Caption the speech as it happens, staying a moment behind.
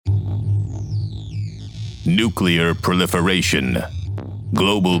nuclear proliferation,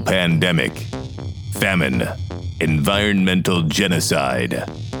 global pandemic, famine, environmental genocide,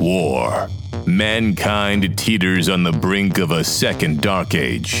 war. Mankind teeters on the brink of a second dark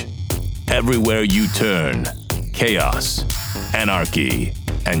age. Everywhere you turn, chaos, anarchy,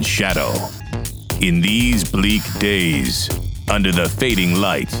 and shadow. In these bleak days, under the fading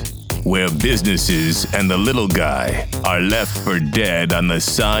light, where businesses and the little guy are left for dead on the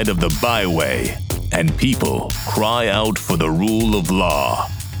side of the byway, and people cry out for the rule of law,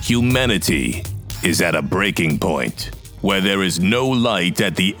 humanity is at a breaking point, where there is no light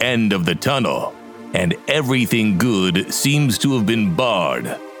at the end of the tunnel, and everything good seems to have been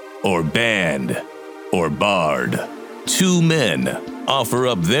barred, or banned, or barred. Two men offer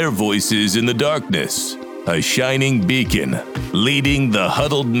up their voices in the darkness, a shining beacon leading the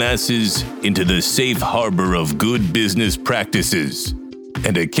huddled masses into the safe harbor of good business practices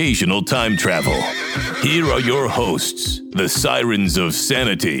and occasional time travel. Here are your hosts, the Sirens of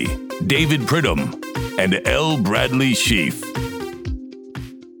Sanity, David Pridham and L. Bradley Sheaf.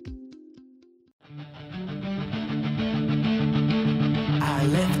 I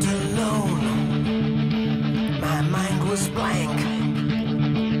left alone. My mind was blank.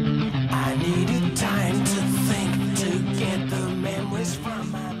 I needed time to think to get the memories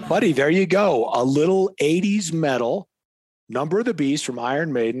from my mind. Buddy, there you go. A little 80s metal. Number of the Beast from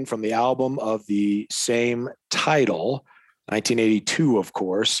Iron Maiden from the album of the same title, 1982, of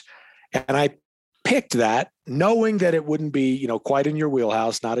course. And I picked that knowing that it wouldn't be, quite in your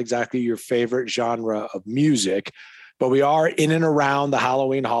wheelhouse, not exactly your favorite genre of music, but we are in and around the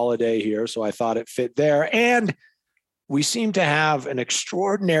Halloween holiday here. So I thought it fit there. And we seem to have an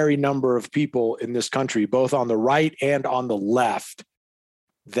extraordinary number of people in this country, both on the right and on the left,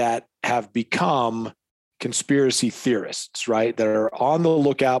 that have become conspiracy theorists, right? That are on the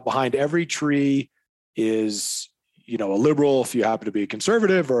lookout. Behind every tree is, a liberal if you happen to be a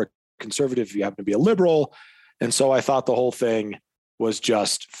conservative, or a conservative if you happen to be a liberal. And so I thought the whole thing was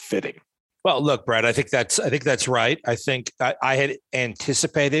just fitting. Well, look, Brad, I think that's right. I think I had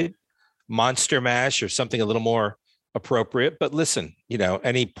anticipated Monster Mash or something a little more appropriate, but listen,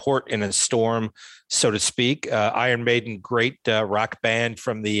 any port in a storm, so to speak. Iron Maiden, great rock band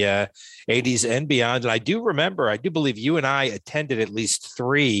from the 80s and beyond. And I do believe you and I attended at least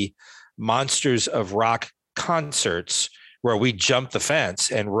 3 Monsters of Rock concerts where we jumped the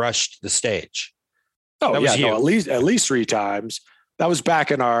fence and rushed the stage. Oh, yeah, no, at least 3 times. That was back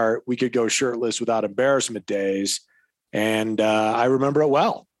in our We Could Go Shirtless Without Embarrassment days. And I remember it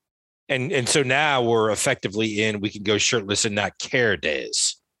well. And so now we're effectively in We Can Go Shirtless and Not Care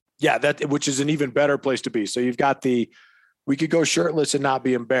days. Yeah, which is an even better place to be. So you've got the We Could Go Shirtless and Not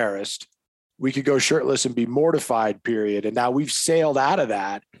Be Embarrassed. We Could Go Shirtless and Be Mortified period. And now we've sailed out of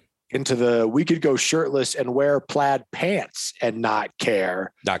that into the We Could Go Shirtless and Wear Plaid Pants and Not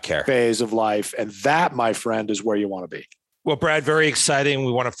Care phase of life. And that, my friend, is where you want to be. Well, Brad, very exciting.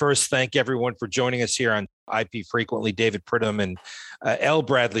 We want to first thank everyone for joining us here on IP Frequently. David Pridham and L.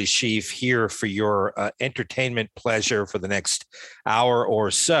 Bradley Sheaf here for your entertainment pleasure for the next hour or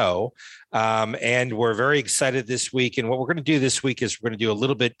so. And we're very excited this week. And what we're going to do this week is we're going to do a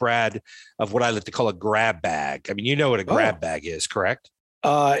little bit, Brad, of what I like to call a grab bag. I mean, you know what a grab bag is, correct?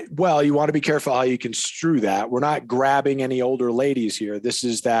 Well, you want to be careful how you construe that. We're not grabbing any older ladies here. This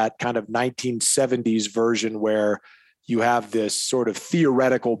is that kind of 1970s version where you have this sort of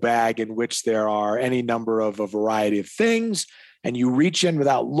theoretical bag in which there are any number of a variety of things, and you reach in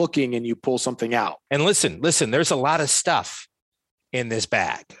without looking and you pull something out. And listen, there's a lot of stuff in this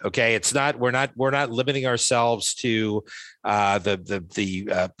bag. Okay. We're not limiting ourselves to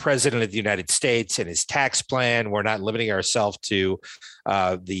the president of the United States and his tax plan. We're not limiting ourselves to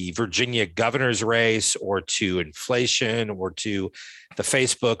the Virginia governor's race or to inflation or to the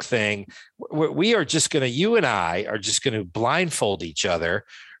Facebook thing. We are just going to, you and I are just going to blindfold each other,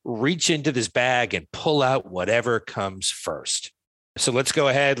 reach into this bag and pull out whatever comes first. So let's go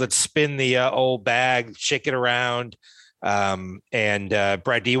ahead. Let's spin the old bag, shake it around. And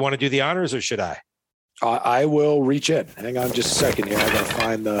Brad, do you want to do the honors or should I? I will reach in. Hang on just a second here. I got to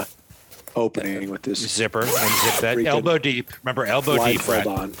find the opening with this zipper and zip that elbow deep. Remember, elbow deep. Hold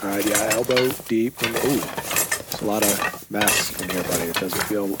on. All right. Yeah. Elbow deep. And there's a lot of mess in here, buddy. It doesn't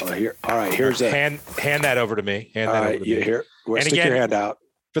feel here. All right. Here's a hand that over to me. Hand that over to me. Here. Stick again, your hand out.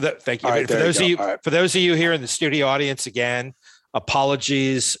 Thank you. Right, for those of you here in the studio audience, again,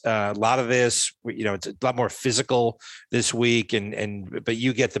 apologies. A lot of this, it's a lot more physical this week, but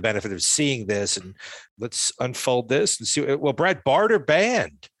you get the benefit of seeing this. And let's unfold this and see. Well, Brad, barter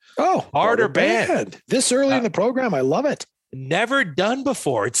band. Oh, barter band. This early in the program, I love it. Never done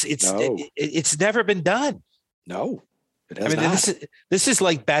before. No. It's never been done. No, it I has mean, not. this is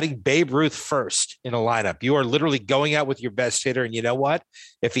like batting Babe Ruth first in a lineup. You are literally going out with your best hitter, and you know what?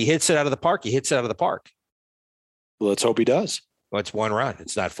 If he hits it out of the park, he hits it out of the park. Well, let's hope he does. Well, it's 1 run.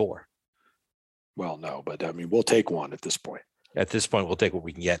 It's not 4. Well, no, but I mean, we'll take one at this point. At this point, we'll take what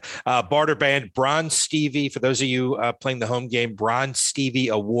we can get. Barter Band, Bronze Stevie. For those of you playing the home game, Bronze Stevie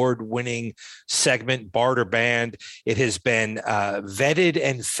award-winning segment, Barter Band. It has been vetted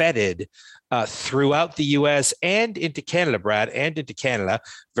and feted throughout the U.S. and into Canada, Brad, and into Canada.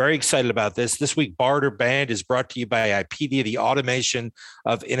 Very excited about this. This week, Barter Band is brought to you by IPEDIA, the automation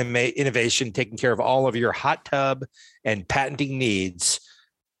of innovation, taking care of all of your hot tub and patenting needs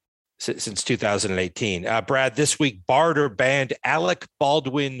since 2018. Brad, this week, Barter Band, Alec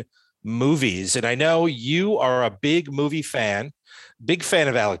Baldwin movies. And I know you are a big movie fan, big fan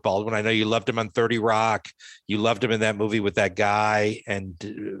of Alec Baldwin. I know you loved him on 30 Rock. You loved him in that movie with that guy.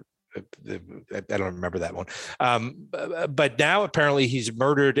 And I don't remember that one. But now apparently he's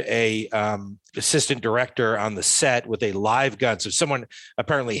murdered a assistant director on the set with a live gun. So someone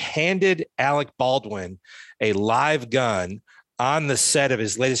apparently handed Alec Baldwin a live gun on the set of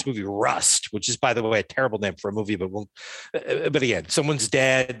his latest movie, Rust, which is, by the way, a terrible name for a movie, but again, someone's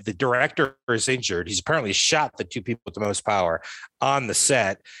dead. The director is injured. He's apparently shot the 2 people with the most power on the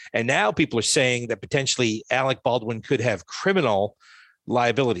set. And now people are saying that potentially Alec Baldwin could have criminal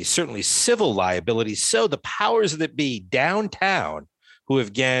liability, certainly civil liability. So the powers that be downtown, who have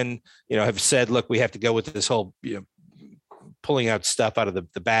again, have said, look, we have to go with this whole, pulling out stuff out of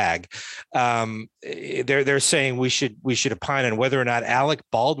the bag. They're saying we should opine on whether or not Alec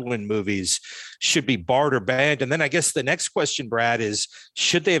Baldwin movies should be barred or banned. And then I guess the next question, Brad, is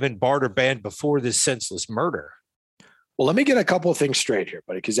should they have been barred or banned before this senseless murder? Well, let me get a couple of things straight here,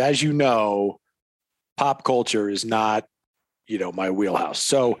 buddy, because as you know, pop culture is not, my wheelhouse.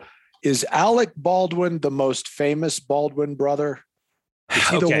 So is Alec Baldwin the most famous Baldwin brother? Is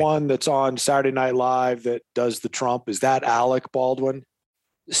he the one that's on Saturday Night Live that does the Trump? Is that Alec Baldwin?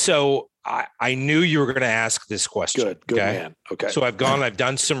 So I knew you were going to ask this question. Good man. Okay. So I've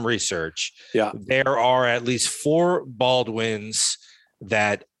done some research. Yeah. There are at least 4 Baldwins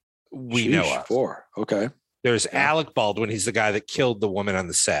that we know of. 4. Okay. There's Alec Baldwin. He's the guy that killed the woman on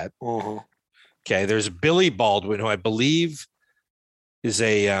the set. Uh-huh. Okay. There's Billy Baldwin, who I believe is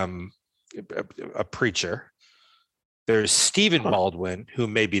a preacher. There's Stephen Baldwin, who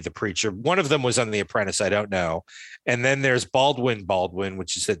may be the preacher. One of them was on The Apprentice. I don't know. And then there's Baldwin,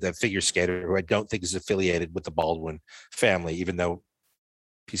 which is the figure skater, who I don't think is affiliated with the Baldwin family, even though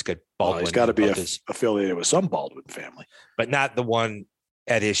he's got Baldwin. Well, he's got to be affiliated with some Baldwin family. But not the one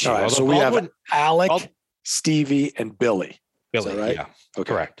at issue. Right, so Baldwin, we have Alec, Stevie, and Billy. Billy, right? Yeah.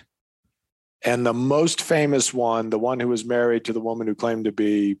 Okay. Correct. And the most famous one, the one who was married to the woman who claimed to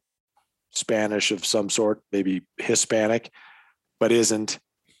be Spanish of some sort, maybe Hispanic, but isn't,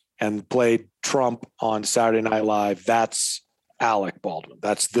 and played Trump on Saturday Night Live. That's Alec Baldwin.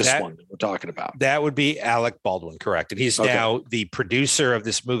 That's this one that we're talking about. That would be Alec Baldwin, correct? And he's now the producer of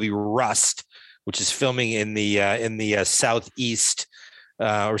this movie Rust, which is filming in the southeast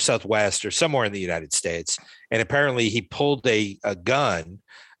or southwest or somewhere in the United States. And apparently he pulled a gun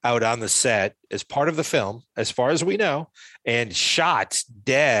out on the set as part of the film, as far as we know, and shot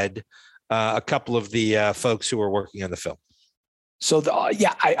dead a couple of the folks who were working on the film. So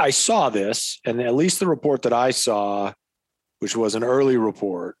I saw this, and at least the report that I saw, which was an early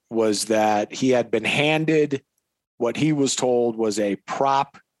report, was that he had been handed what he was told was a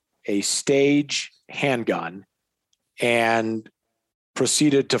stage handgun, and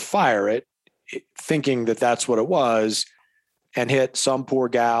proceeded to fire it, thinking that that's what it was, and hit some poor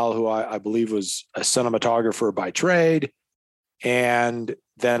gal who I believe was a cinematographer by trade, and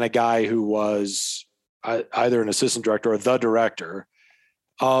then a guy who was either an assistant director or the director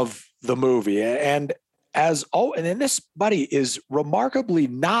of the movie. And then this, buddy, is remarkably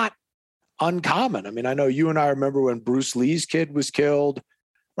not uncommon. I mean, I know you and I remember when Bruce Lee's kid was killed,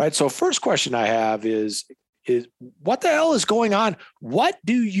 right? So first question I have is what the hell is going on? What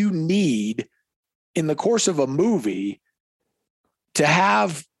do you need in the course of a movie to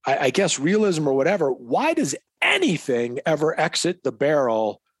have, I guess, realism or whatever? Why does anything ever exit the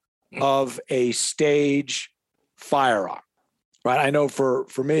barrel of a stage firearm, right? I know for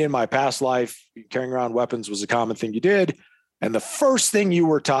me in my past life, carrying around weapons was a common thing you did. And the first thing you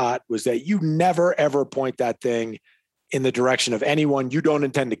were taught was that you never, ever point that thing in the direction of anyone you don't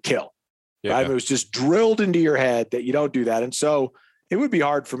intend to kill. Yeah. Right? It was just drilled into your head that you don't do that. And so it would be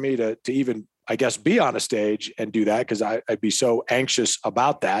hard for me to even, I guess, be on a stage and do that, because I'd be so anxious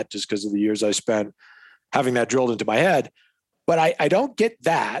about that just because of the years I spent having that drilled into my head. But I don't get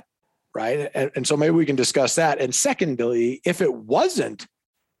that, right? And so maybe we can discuss that. And secondly, if it wasn't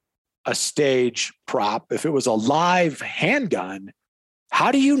a stage prop, if it was a live handgun,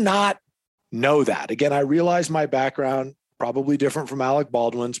 how do you not know that? Again, I realize my background probably different from Alec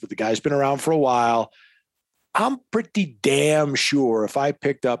Baldwin's, but the guy's been around for a while. I'm pretty damn sure if I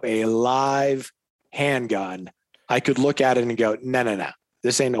picked up a live handgun, I could look at it and go, no,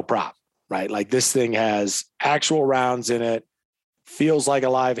 this ain't no prop, right? Like this thing has actual rounds in it, feels like a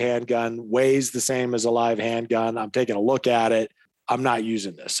live handgun, weighs the same as a live handgun. I'm taking a look at it. I'm not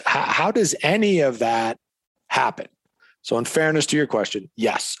using this. How does any of that happen? So in fairness to your question,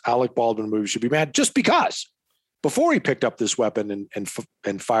 yes, Alec Baldwin movie should be banned just because before he picked up this weapon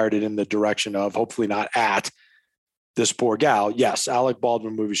and fired it in the direction of, hopefully not at, this poor gal, yes, Alec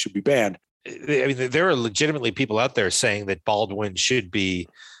Baldwin movie should be banned. I mean, there are legitimately people out there saying that Baldwin should be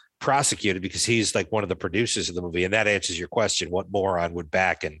prosecuted because he's like one of the producers of the movie. And that answers your question. What moron would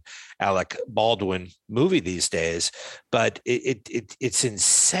back an Alec Baldwin movie these days? But it's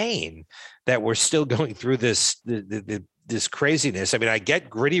insane that we're still going through this craziness. I mean, I get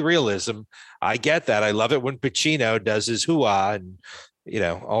gritty realism. I get that. I love it when Pacino does his hoo-ah and,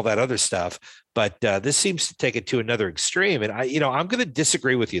 all that other stuff. But this seems to take it to another extreme. And I'm going to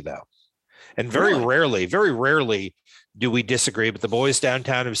disagree with you though. And very rarely do we disagree. But the boys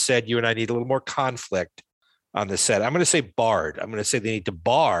downtown have said you and I need a little more conflict on the set. I'm going to say barred. I'm going to say they need to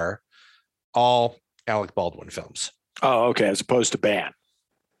bar all Alec Baldwin films. Oh, okay. As opposed to ban.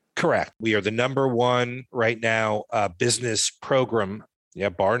 Correct. We are the number one right now business program. Yeah,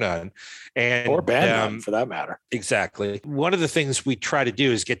 bar none. And or ban none for that matter. Exactly. One of the things we try to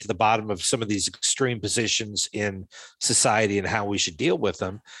do is get to the bottom of some of these extreme positions in society and how we should deal with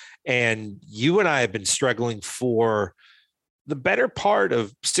them. And you and I have been struggling for the better part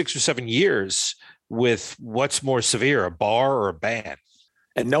of 6 or 7 years with what's more severe, a bar or a ban.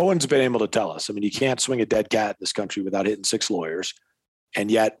 And no one's been able to tell us. I mean, you can't swing a dead cat in this country without hitting 6 lawyers. And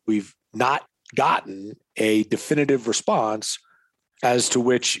yet we've not gotten a definitive response as to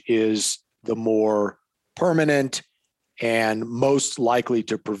which is the more permanent and most likely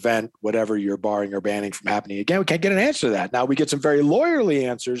to prevent whatever you're barring or banning from happening again. We can't get an answer to that. Now we get some very lawyerly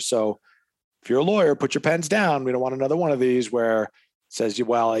answers. So if you're a lawyer, put your pens down. We don't want another one of these where it says,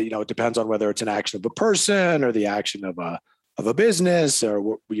 well, it depends on whether it's an action of a person or the action of a business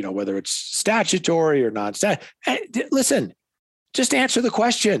or, whether it's statutory or non-stat. Hey, listen, just answer the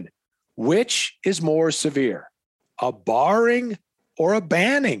question. Which is more severe, a barring or a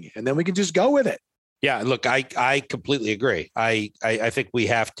banning? And then we can just go with it. Yeah, look, I completely agree. I think we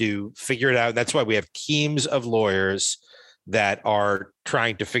have to figure it out. That's why we have teams of lawyers that are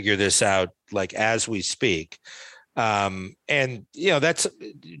trying to figure this out, like as we speak. And that's,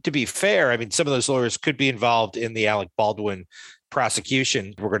 to be fair, I mean, some of those lawyers could be involved in the Alec Baldwin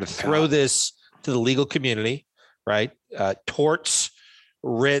prosecution. We're going to throw this to the legal community, right? Torts,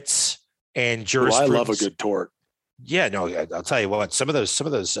 writs, and jurisprudence. Well, I love a good tort. Yeah, no, I'll tell you what, some of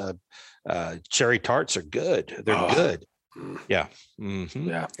those cherry tarts are good. They're good. Yeah. Mm-hmm.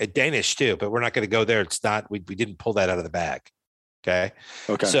 Yeah. Danish too, but we're not going to go there. It's not, we didn't pull that out of the bag. Okay.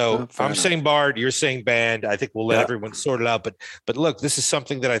 So I'm saying barred, you're saying banned. I think we'll let everyone sort it out. But look, this is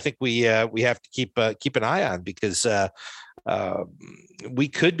something that I think we have to keep an eye on because we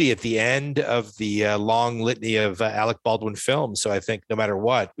could be at the end of the long litany of Alec Baldwin films. So I think no matter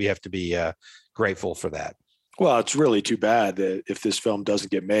what, we have to be grateful for that. Well, it's really too bad that if this film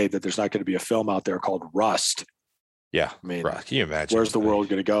doesn't get made, that there's not going to be a film out there called Rust. Yeah. I mean, can you imagine? Where's the world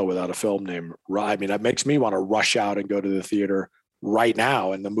going to go without a film named Rust? I mean, that makes me want to rush out and go to the theater right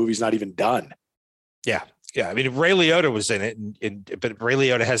now. And the movie's not even done. Yeah. Yeah. I mean, Ray Liotta was in it, but Ray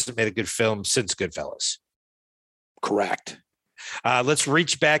Liotta hasn't made a good film since Goodfellas. Correct. Let's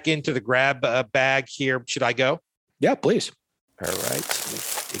reach back into the grab bag here. Should I go? Yeah, please. All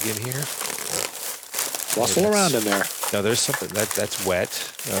right. Dig in here. Rustle around in there. No, there's something that's wet.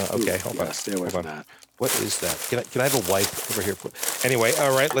 Okay, hold on. Stay away from that. What is that? Can I have a wipe over here? Anyway,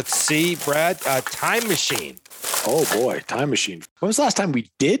 all right. Let's see, Brad. Time Machine. Oh boy, Time Machine. When was the last time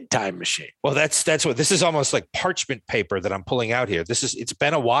we did Time Machine? Well, that's what this is. Almost like parchment paper that I'm pulling out here. It's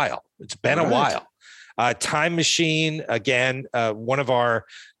been a while. It's been a while. Time Machine, again, one of our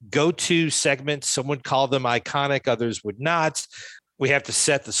go-to segments. Some would call them iconic, others would not. We have to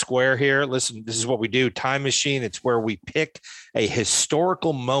set the square here. Listen, this is what we do. Time Machine, it's where we pick a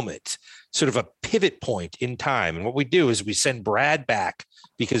historical moment, sort of a pivot point in time. And what we do is we send Brad back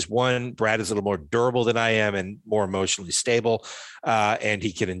because one, Brad is a little more durable than I am and more emotionally stable, and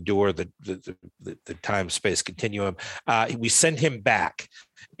he can endure the time-space continuum. We send him back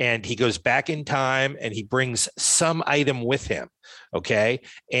and he goes back in time and he brings some item with him. Okay.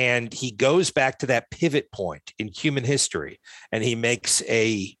 And he goes back to that pivot point in human history and he makes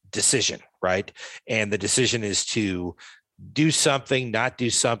a decision, right? And the decision is to do something, not do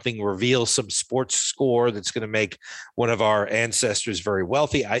something, reveal some sports score that's going to make one of our ancestors very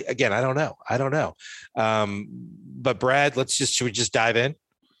wealthy. I don't know. But Brad, should we just dive in?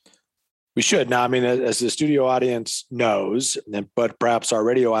 We should. Now, I mean, as the studio audience knows, but perhaps our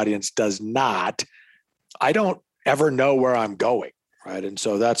radio audience does not, I don't ever know where I'm going, right? And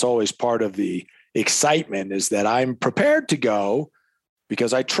so that's always part of the excitement, is that I'm prepared to go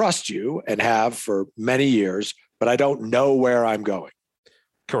because I trust you and have for many years, but I don't know where I'm going.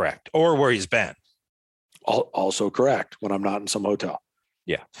 Correct. Or where he's been. Also correct, when I'm not in some hotel.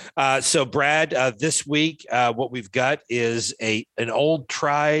 Yeah. So Brad, this week, what we've got is an old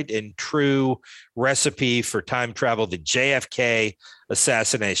tried and true recipe for time travel, the JFK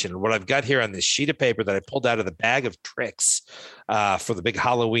assassination. What I've got here on this sheet of paper that I pulled out of the bag of tricks for the big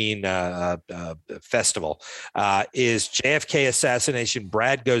Halloween festival is JFK assassination.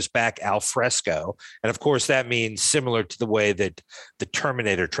 Brad goes back al fresco. And of course, that means similar to the way that the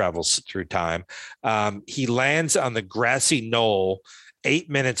Terminator travels through time. He lands on the grassy knoll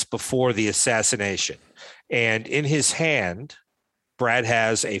 8 minutes before the assassination. And in his hand, Brad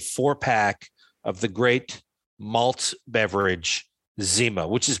has a 4-pack of the great malt beverage Zima,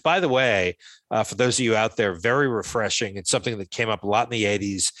 which is, by the way, for those of you out there, very refreshing. It's something that came up a lot in the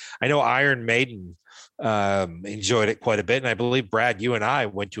 80s. I know Iron Maiden enjoyed it quite a bit. And I believe, Brad, you and I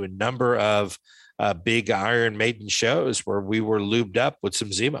went to a number of big Iron Maiden shows where we were lubed up with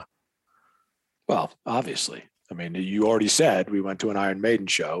some Zima. Well, obviously. I mean, you already said we went to an Iron Maiden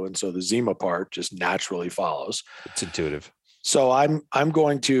show, and so the Zima part just naturally follows. It's intuitive. So I'm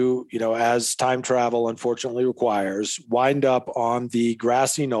going to, as time travel unfortunately requires, wind up on the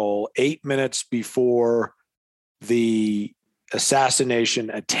grassy knoll 8 minutes before the assassination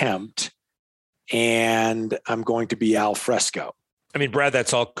attempt, and I'm going to be al fresco. I mean, Brad,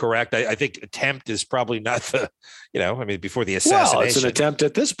 that's all correct. I think attempt is probably not before the assassination. Well, it's an attempt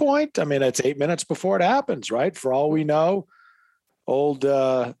at this point. I mean, it's 8 minutes before it happens, right? For all we know, help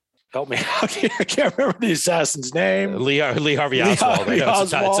me out here. I can't remember the assassin's name. Lee Harvey Oswald. It's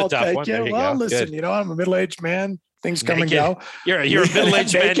a tough one. There you well, go. Listen, good. I'm a middle-aged man. Things come and go. You're a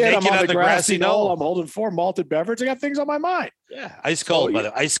middle-aged man naked I'm on the grassy knoll. I'm holding 4 malted beverage. I got things on my mind. Yeah, ice cold, by the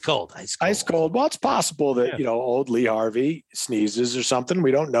way. Ice cold. Well, it's possible that, old Lee Harvey sneezes or something.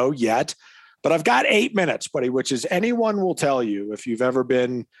 We don't know yet. But I've got 8 minutes, buddy, which is, anyone will tell you, if you've ever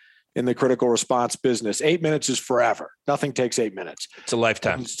been in the critical response business, 8 minutes is forever. Nothing takes 8 minutes. It's a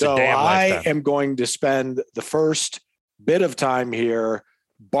lifetime. So I am going to spend the first bit of time here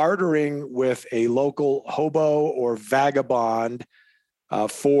bartering with a local hobo or vagabond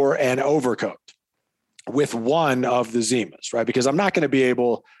for an overcoat with one of the Zimas, right? Because I'm not going to be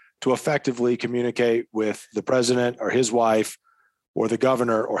able to effectively communicate with the president or his wife or the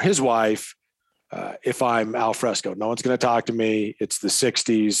governor or his wife if I'm al fresco. No one's going to talk to me. It's the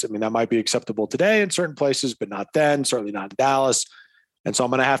 60s. I mean, that might be acceptable today in certain places, but not then, certainly not in Dallas. And so I'm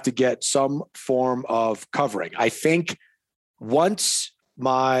going to have to get some form of covering. I think once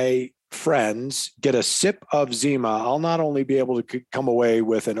my friends get a sip of Zima, I'll not only be able to come away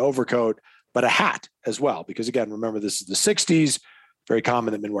with an overcoat, but a hat as well. Because again, remember, this is the 60s, very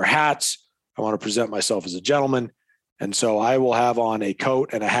common that men wear hats. I want to present myself as a gentleman. And so I will have on a coat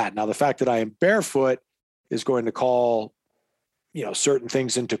and a hat. Now, the fact that I am barefoot is going to call, certain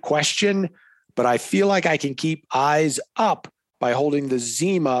things into question, but I feel like I can keep eyes up by holding the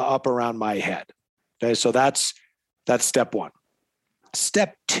Zima up around my head. Okay. So that's step one.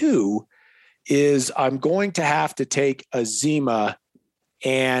 Step two is I'm going to have to take a Zima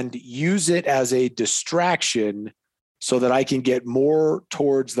and use it as a distraction so that I can get more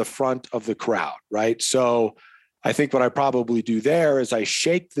towards the front of the crowd, right? So I think what I probably do there is I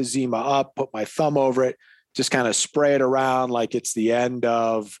shake the Zima up, put my thumb over it, just kind of spray it around like it's the end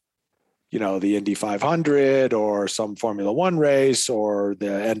of, the Indy 500 or some Formula One race or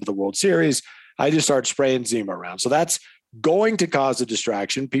the end of the World Series. I just start spraying Zima around. So that's going to cause a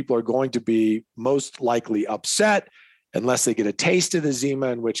distraction. People are going to be most likely upset unless they get a taste of the Zima,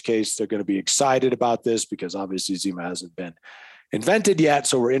 in which case they're going to be excited about this because obviously Zima hasn't been invented yet.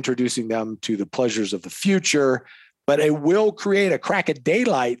 So we're introducing them to the pleasures of the future, but it will create a crack of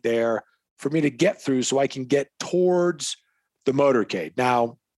daylight there for me to get through so I can get towards the motorcade.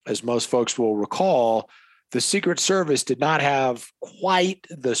 Now, as most folks will recall, the Secret Service did not have quite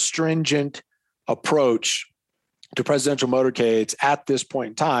the stringent approach to presidential motorcades at this point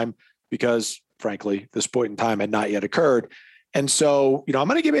in time because, frankly, this point in time had not yet occurred. And so, I'm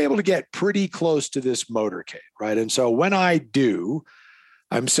going to be able to get pretty close to this motorcade, right? And so when I do,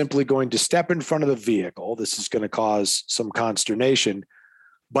 I'm simply going to step in front of the vehicle. This is going to cause some consternation,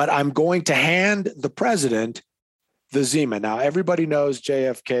 but I'm going to hand the president the Zima. Now, everybody knows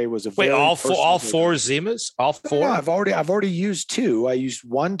JFK was a all four Zimas, all four. No, I've already used two. I used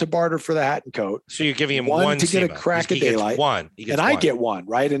one to barter for the hat and coat. So you're giving him one to Zima. get a crack of daylight. I get one,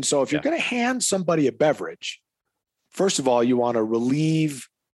 right? And so if you're going to hand somebody a beverage, first of all, you want to relieve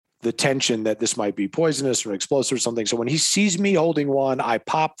the tension that this might be poisonous or explosive or something. So when he sees me holding one, I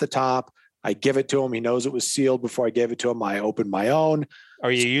pop the top. I give it to him. He knows it was sealed before I gave it to him. I open my own.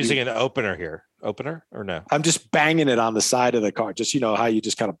 Are you using an opener here? Opener or no? I'm just banging it on the side of the car. Just, how you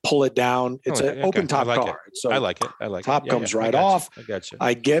just kind of pull it down. It's an open top car. So I like it. Top comes right off. I got you.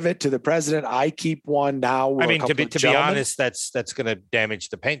 I give it to the president. I keep one now. I mean, to be honest, that's going to damage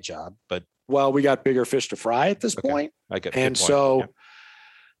the paint job, but we got bigger fish to fry at this point. I get. And so,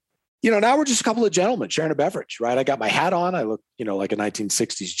 now we're just a couple of gentlemen sharing a beverage, right? I got my hat on. I look, like a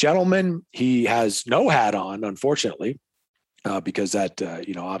 1960s gentleman. He has no hat on, unfortunately. Because that,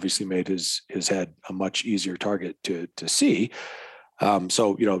 obviously made his head a much easier target to see.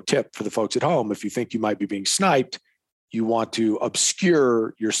 So, tip for the folks at home, if you think you might be being sniped, you want to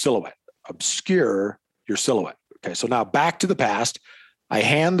obscure your silhouette. Okay, so now back to the past. I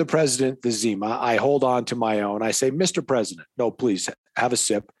hand the president the Zima. I hold on to my own. I say, Mr. President, no, please have a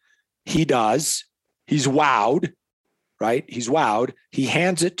sip. He does. He's wowed, right? He's wowed. He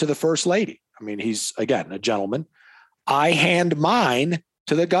hands it to the first lady. I mean, he's, again, a gentleman. I hand mine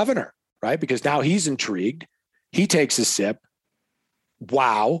to the governor, right? Because now he's intrigued. He takes a sip.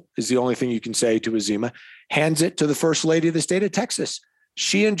 Wow is the only thing you can say to a Zima. Hands it to the first lady of the state of Texas.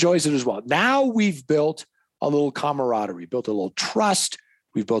 She enjoys it as well. Now we've built a little camaraderie, built a little trust.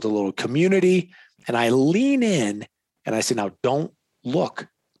 We've built a little community. And I lean in and I say, now don't look,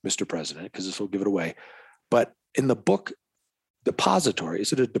 Mr. President, because this will give it away. But in the book, depository.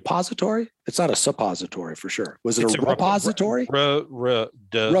 Is it a depository? It's not a suppository for sure. Was it a repository?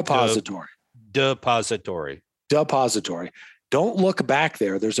 Repository. Depository. Don't look back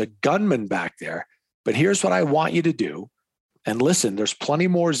there. There's a gunman back there. But here's what I want you to do. And listen, there's plenty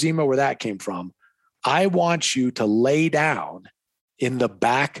more Zima where that came from. I want you to lay down in the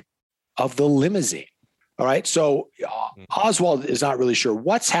back of the limousine. All right. So Oswald is not really sure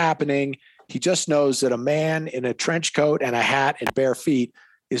what's happening. He just knows that a man in a trench coat and a hat and bare feet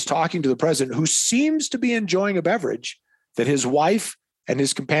is talking to the president, who seems to be enjoying a beverage that his wife and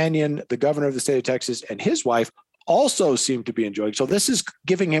his companion, the governor of the state of Texas, and his wife also seem to be enjoying. So this is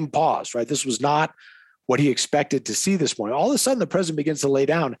giving him pause, right? This was not what he expected to see this morning. All of a sudden, the president begins to lay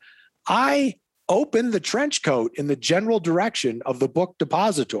down. I open the trench coat in the general direction of the book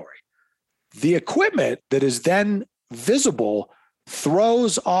depository. The equipment that is then visible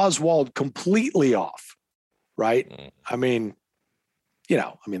throws Oswald completely off, right? I mean,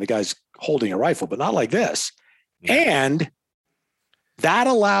 the guy's holding a rifle, but not like this. And that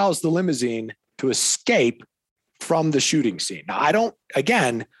allows the limousine to escape from the shooting scene. Now,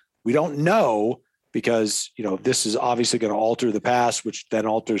 we don't know, because, this is obviously going to alter the past, which then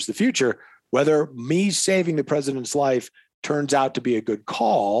alters the future, whether me saving the president's life turns out to be a good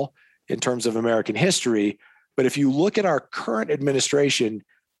call in terms of American history. But if you look at our current administration,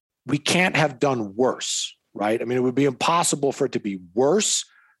 we can't have done worse, right? I mean, it would be impossible for it to be worse.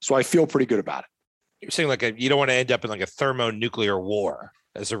 So I feel pretty good about it. You're saying you don't want to end up in like a thermonuclear war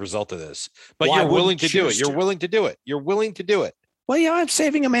as a result of this, but you're willing to do it. You're willing to do it. You're willing to do it. Well, I'm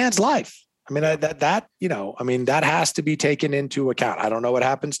saving a man's life. I mean, that has to be taken into account. I don't know what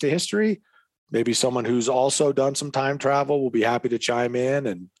happens to history. Maybe someone who's also done some time travel will be happy to chime in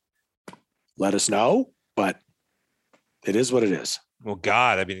and let us know, but it is what it is. Well,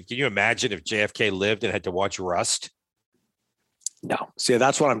 God, I mean, can you imagine if JFK lived and had to watch Rust? No. See,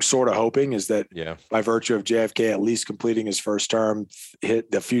 that's what I'm sort of hoping, is that by virtue of JFK at least completing his first term,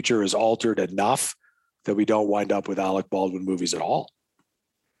 the future is altered enough that we don't wind up with Alec Baldwin movies at all.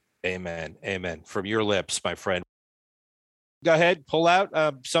 Amen. Amen. From your lips, my friend. Go ahead, pull out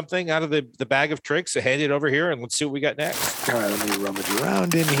something out of the bag of tricks and hand it over here, and let's see what we got next. All right, let me rummage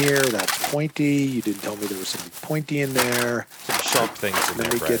around in here. That's pointy. You didn't tell me there was something pointy in there. Some sharp things in there.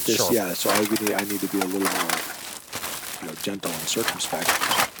 Let me Brad. get this. Sharp. Yeah, so I need to be a little more, gentle and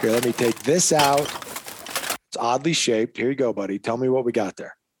circumspect. Here, let me take this out. It's oddly shaped. Here you go, buddy. Tell me what we got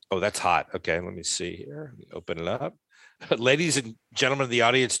there. Oh, that's hot. Okay, let me see here. Let me open it up. Ladies and gentlemen of the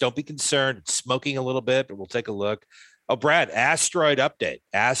audience, don't be concerned. It's smoking a little bit, but we'll take a look. Oh, Brad, asteroid update.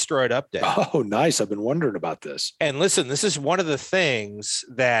 Oh, nice. I've been wondering about this. And listen, this is one of the things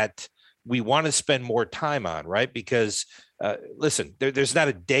that we want to spend more time on, right? Because listen, there's not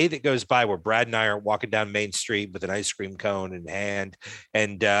a day that goes by where Brad and I are walking down Main Street with an ice cream cone in hand,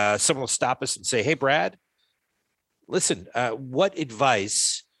 and someone will stop us and say, "Hey, Brad, listen, what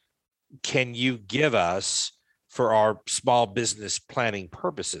advice can you give us for our small business planning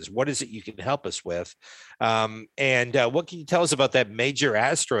purposes? What is it you can help us with? And what can you tell us about that major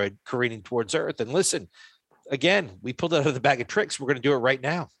asteroid careening towards Earth?" And listen, again, we pulled it out of the bag of tricks. We're going to do it right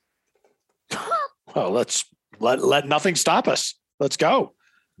now. Well, let's let nothing stop us. Let's go.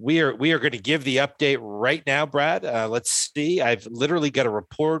 We are going to give the update right now, Brad. Let's see. I've literally got a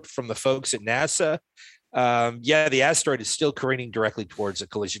report from the folks at NASA. Yeah, the asteroid is still careening directly towards a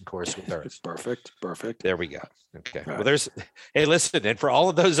collision course with Earth. Perfect. There we go. Okay. All Well, hey, listen, and for all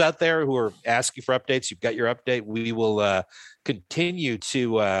of those out there who are asking for updates, you've got your update. We will continue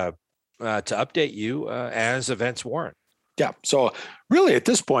to update you as events warrant. Yeah. So really at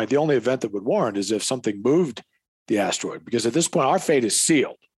this point, the only event that would warrant is if something moved the asteroid, because at this point, our fate is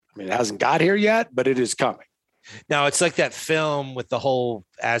sealed. I mean, it hasn't got here yet, but it is coming. Now it's like that film with the whole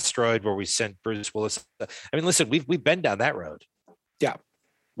asteroid where we sent Bruce Willis. I mean, listen, we've been down that road. Yeah.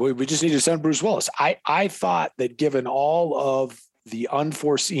 We just need to send Bruce Willis. I thought that given all of the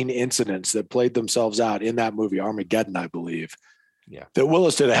unforeseen incidents that played themselves out in that movie, Armageddon, I believe, that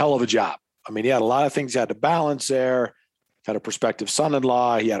Willis did a hell of a job. I mean, he had a lot of things he had to balance there. Had a prospective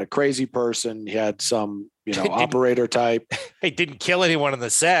son-in-law. He had a crazy person. He had some, operator type. He didn't kill anyone on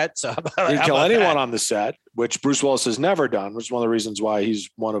the set. So didn't kill anyone on the set, which Bruce Willis has never done, which is one of the reasons why he's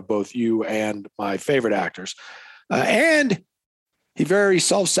one of both you and my favorite actors. And he very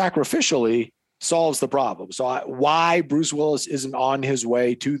self-sacrificially solves the problem. So why Bruce Willis isn't on his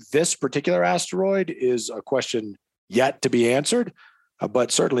way to this particular asteroid is a question yet to be answered.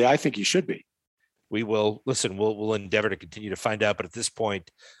 But certainly I think he should be. We will listen. We'll endeavor to continue to find out. But at this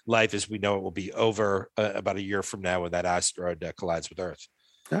point, life as we know it will be over about a year from now when that asteroid collides with Earth.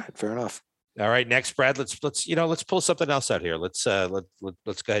 All right, fair enough. All right, next, Brad. Let's pull something else out here. Let's go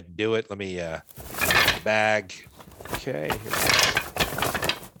ahead and do it. Let me bag. Okay.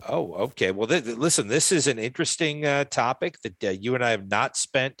 Oh, okay. Well, listen. This is an interesting topic that you and I have not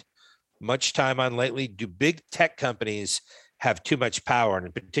spent much time on lately. Do big tech companies have too much power, and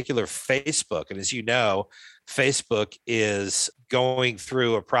in particular Facebook? And as you know, Facebook is going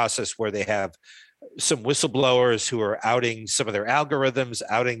through a process where they have some whistleblowers who are outing some of their algorithms,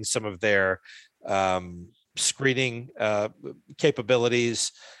 outing some of their screening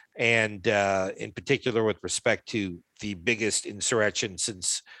capabilities, and in particular with respect to the biggest insurrection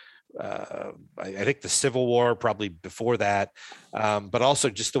since I think the Civil War, probably before that, but also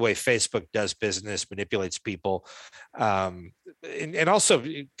just the way Facebook does business, manipulates people, and also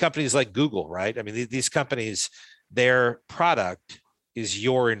companies like Google, right? I mean, these companies, their product is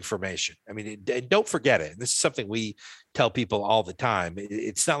your information. I mean, and don't forget it. This is something we tell people all the time.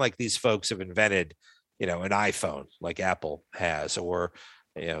 It's not like these folks have invented, an iPhone like Apple has, or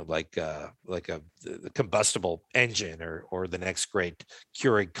like the combustible engine or the next great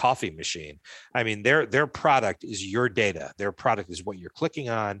Keurig coffee machine. I mean, their product is your data. Their product is what you're clicking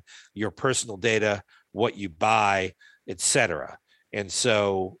on, your personal data, what you buy, etc. And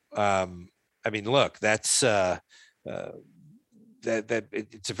so, I mean, look, that's that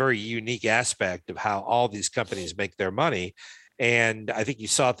it's a very unique aspect of how all these companies make their money. And I think you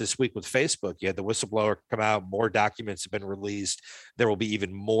saw it this week with Facebook. You had the whistleblower come out, more documents have been released. There will be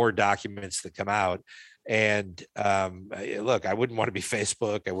even more documents that come out. And look, I wouldn't want to be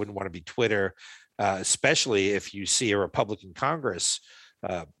Facebook. I wouldn't want to be Twitter, especially if you see a Republican Congress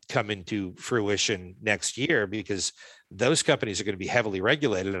come into fruition next year, because those companies are going to be heavily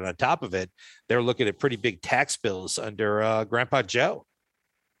regulated. And on top of it, they're looking at pretty big tax bills under Grandpa Joe.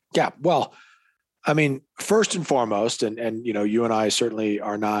 Yeah, well, I mean, first and foremost, and you and I certainly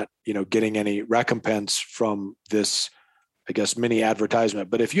are not, getting any recompense from this, I guess, mini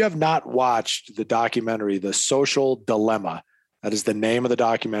advertisement. But if you have not watched the documentary, The Social Dilemma, that is the name of the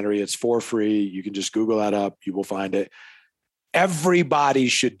documentary. It's for free. You can just Google that up. You will find it. Everybody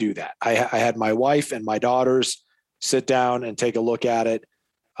should do that. I had my wife and my daughters sit down and take a look at it.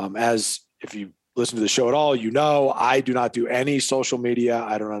 As if you listen to the show at all, I do not do any social media.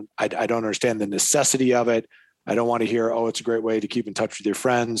 I don't understand the necessity of it. I don't want to hear, it's a great way to keep in touch with your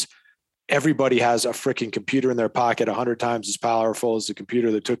friends. Everybody has a freaking computer in their pocket 100 times as powerful as the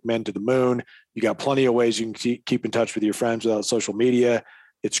computer that took men to the moon. You got plenty of ways you can keep in touch with your friends without social media.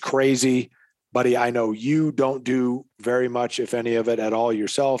 It's crazy. Buddy, I know you don't do very much, if any of it at all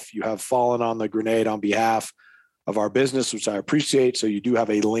yourself. You have fallen on the grenade on behalf of our business, which I appreciate. So you do have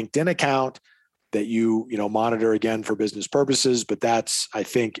a LinkedIn account that you monitor again for business purposes, but that's, I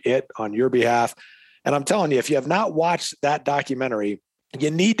think, it on your behalf. And I'm telling you, if you have not watched that documentary,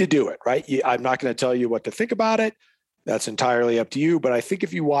 you need to do it, right? I'm not going to tell you what to think about it. That's entirely up to you. But I think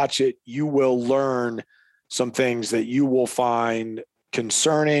if you watch it, you will learn some things that you will find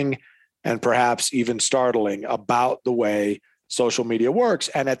concerning and perhaps even startling about the way social media works.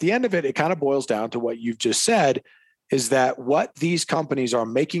 And at the end of it, it kind of boils down to what you've just said, is that what these companies are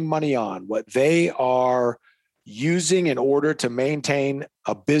making money on, what they are using in order to maintain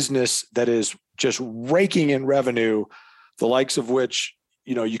a business that is just raking in revenue, the likes of which,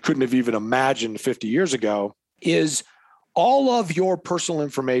 you couldn't have even imagined 50 years ago, is all of your personal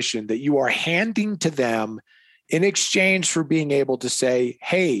information that you are handing to them in exchange for being able to say,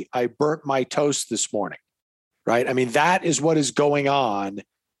 hey, I burnt my toast this morning, right? I mean, that is what is going on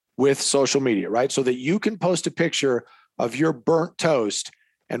with social media, right? So that you can post a picture of your burnt toast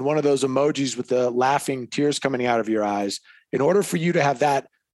and one of those emojis with the laughing tears coming out of your eyes, in order for you to have that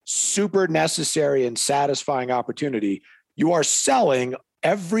super necessary and satisfying opportunity, you are selling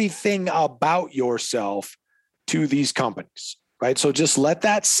everything about yourself to these companies, right? So just let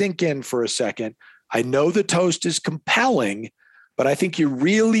that sink in for a second. I know the toast is compelling, but I think you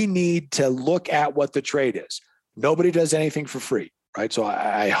really need to look at what the trade is. Nobody does anything for free, right? So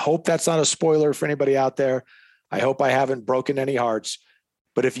I hope that's not a spoiler for anybody out there. I hope I haven't broken any hearts.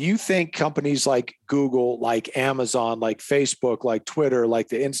 But if you think companies like Google, like Amazon, like Facebook, like Twitter, like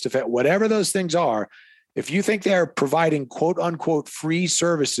the InstaFed, whatever those things are, if you think they're providing quote unquote free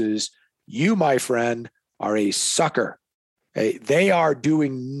services, you, my friend, are a sucker. They are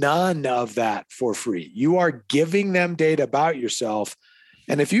doing none of that for free. You are giving them data about yourself.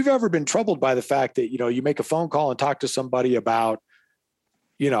 And if you've ever been troubled by the fact that, you make a phone call and talk to somebody about,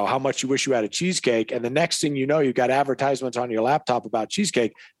 how much you wish you had a cheesecake, and the next thing you know, you've got advertisements on your laptop about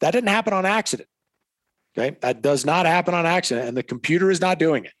cheesecake, that didn't happen on accident. Okay. That does not happen on accident. And the computer is not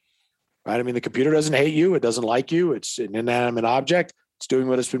doing it. Right. I mean, the computer doesn't hate you. It doesn't like you. It's an inanimate object. It's doing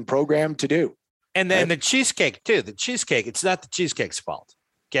what it's been programmed to do. And then the cheesecake too. The cheesecake, it's not the cheesecake's fault.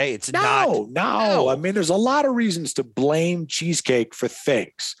 Okay. It's no. No. I mean, there's a lot of reasons to blame cheesecake for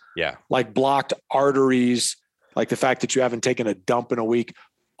things. Yeah. Like blocked arteries, like the fact that you haven't taken a dump in a week.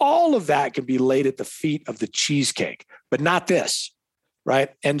 All of that can be laid at the feet of the cheesecake, but not this. Right.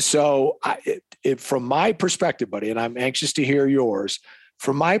 And so from my perspective, buddy, and I'm anxious to hear yours,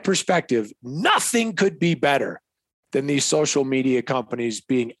 from my perspective, nothing could be better than these social media companies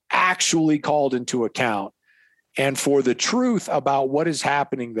being actually called into account, and for the truth about what is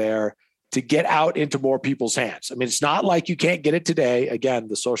happening there to get out into more people's hands. I mean, it's not like you can't get it today. Again,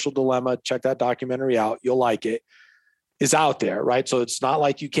 The Social Dilemma, check that documentary out. You'll like it, is out there, right? So it's not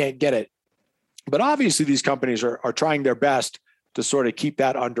like you can't get it. But obviously these companies are trying their best to sort of keep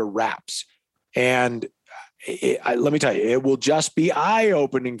that under wraps. And let me tell you, it will just be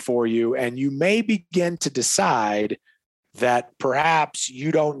eye-opening for you. And you may begin to decide that perhaps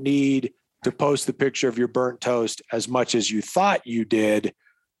you don't need to post the picture of your burnt toast as much as you thought you did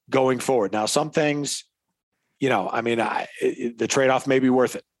going forward. Now, some things, the trade-off may be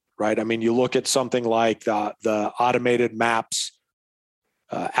worth it, right? I mean, you look at something like the automated maps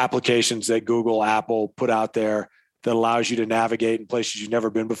applications that Google, Apple put out there that allows you to navigate in places you've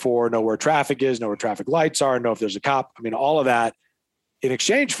never been before, know where traffic is, know where traffic lights are, know if there's a cop. I mean, all of that. In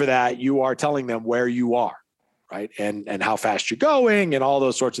exchange for that, you are telling them where you are, right? And how fast you're going and all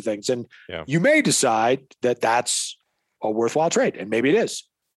those sorts of things. And you may decide that that's a worthwhile trade, and maybe it is.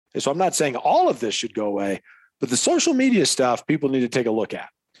 And so I'm not saying all of this should go away, but the social media stuff, people need to take a look at.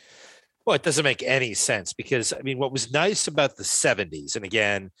 Well, it doesn't make any sense because, I mean, what was nice about the 70s, and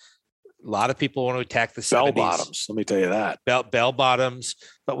again, a lot of people want to attack the 70s. Bell bottoms, let me tell you that. Bell bottoms.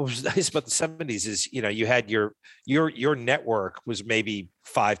 But what was nice about the 70s is, you had your network was maybe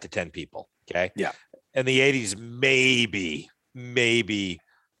 5 to 10 people. Okay. Yeah. And the 80s, maybe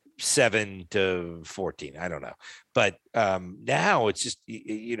 7 to 14. I don't know. But now it's just,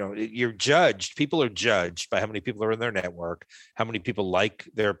 you're judged. People are judged by how many people are in their network, how many people like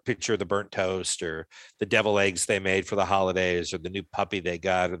their picture of the burnt toast or the devil eggs they made for the holidays or the new puppy they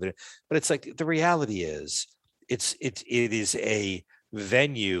got. But it's like, the reality is it is a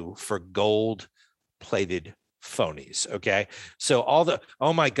venue for gold plated phonies. Okay. So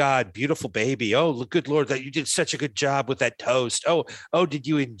oh my God, beautiful baby. Oh, look, good Lord, that you did such a good job with that toast. Oh, did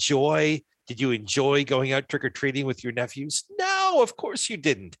you enjoy going out trick-or-treating with your nephews? No, of course you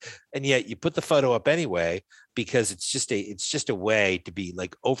didn't. And yet you put the photo up anyway, because it's just a way to be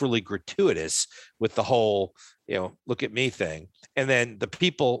like overly gratuitous with the whole, look at me thing. And then the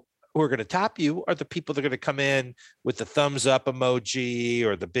people who are going to top you are the people that are going to come in with the thumbs up emoji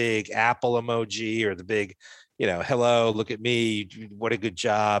or the big Apple emoji or the big, hello, look at me, what a good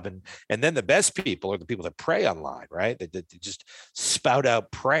job. And then the best people are the people that pray online, right? That just spout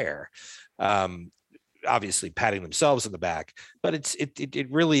out prayer. Obviously patting themselves in the back, but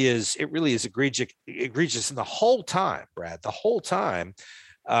it really is egregious. And the whole time, Brad, the whole time,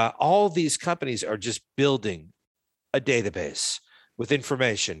 all these companies are just building a database with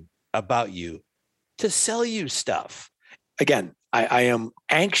information about you to sell you stuff. Again, I am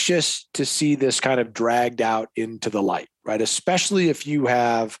anxious to see this kind of dragged out into the light, right? Especially if you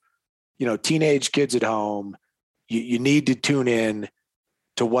have, teenage kids at home, you need to tune in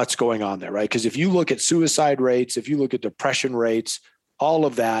to what's going on there, right? Because if you look at suicide rates, if you look at depression rates, all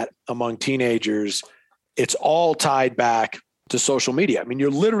of that among teenagers, it's all tied back to social media. I mean,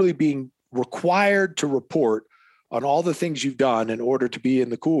 you're literally being required to report on all the things you've done in order to be in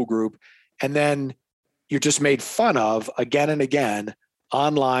the cool group. And then you're just made fun of again and again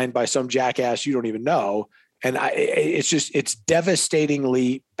online by some jackass you don't even know. And it's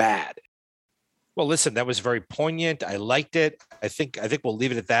devastatingly bad. Well, listen, that was very poignant. I liked it. I think we'll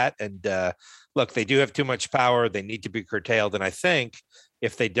leave it at that. And look, they do have too much power. They need to be curtailed. And I think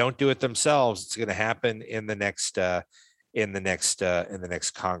if they don't do it themselves, it's going to happen in the next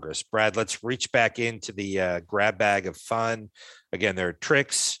Congress. Brad, let's reach back into the grab bag of fun. Again, there are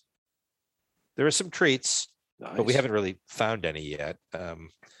tricks. There are some treats, nice, but we haven't really found any yet.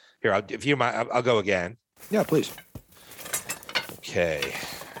 Here, if you mind, I'll go again. Yeah, please. Okay.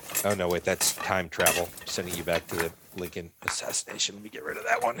 Oh, no, wait, that's time travel. Sending you back to the Lincoln assassination. Let me get rid of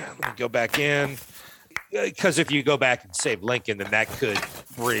that one. Let me go back in. Because if you go back and save Lincoln, then that could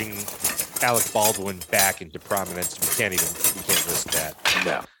bring Alec Baldwin back into prominence. We can't risk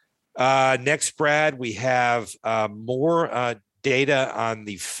that. No. Next, Brad, we have more data on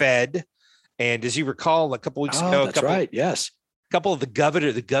the Fed. And as you recall, a couple weeks ago, yes. A couple of the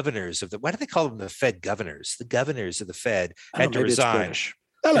governors of the, why do they call them the Fed governors? The governors of the Fed had to resign.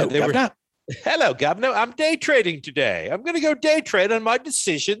 Hello, Governor. Hello, Governor. I'm day trading today. I'm going to go day trade on my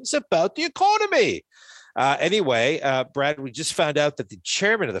decisions about the economy. Anyway, Brad, we just found out that the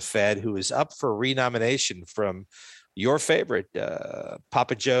chairman of the Fed, who is up for renomination from your favorite,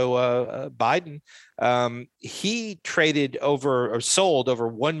 Papa Joe Biden, he traded over or sold over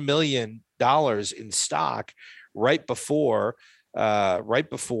 $1 million in stock right before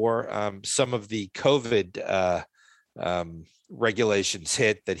some of the COVID regulations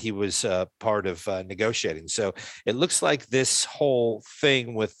hit that he was part of negotiating. So it looks like this whole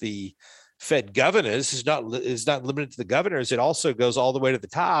thing with the Fed governors is not limited to the governors. It also goes all the way to the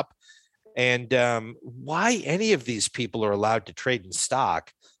top. And why any of these people are allowed to trade in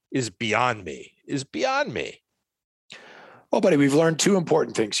stock is beyond me. Well, buddy, we've learned two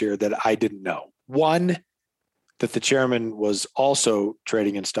important things here that I didn't know. One, that the chairman was also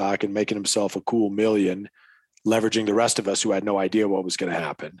trading in stock and making himself a cool million, leveraging the rest of us who had no idea what was going to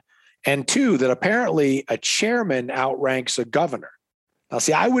happen. And two, that apparently a chairman outranks a governor. Now,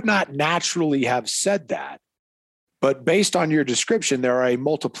 see, I would not naturally have said that, but based on your description, there are a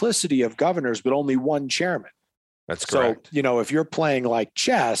multiplicity of governors, but only one chairman. That's correct. So, if you're playing like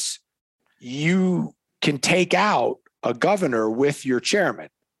chess, you can take out a governor with your chairman.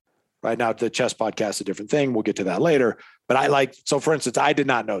 Right now, the chess podcast is a different thing. We'll get to that later. But for instance, I did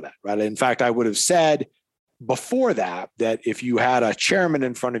not know that, right? In fact, I would have said before that if you had a chairman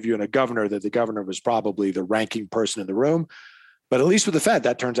in front of you and a governor, that the governor was probably the ranking person in the room. But at least with the Fed,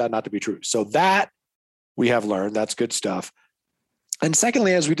 that turns out not to be true. So that we have learned. That's good stuff. And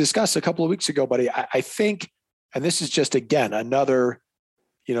secondly, as we discussed a couple of weeks ago, buddy, I think, and this is just, again, another,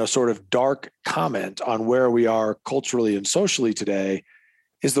 sort of dark comment on where we are culturally and socially today,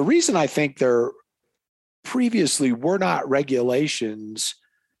 is the reason I think there previously were not regulations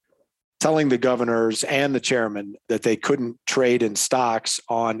telling the governors and the chairman that they couldn't trade in stocks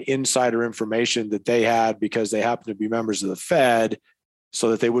on insider information that they had because they happened to be members of the Fed,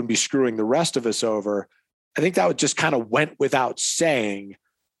 so that they wouldn't be screwing the rest of us over. I think that just kind of went without saying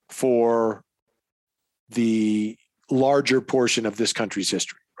for the larger portion of this country's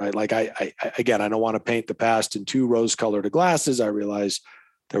history, right? Like I don't want to paint the past in too rose-colored glasses. I realize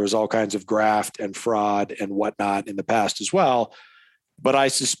there was all kinds of graft and fraud and whatnot in the past as well. But I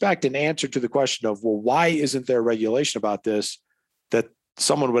suspect an answer to the question of, well, why isn't there regulation about this, that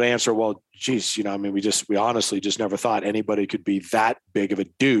someone would answer, well, geez, we honestly just never thought anybody could be that big of a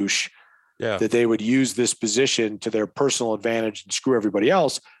douche that they would use this position to their personal advantage and screw everybody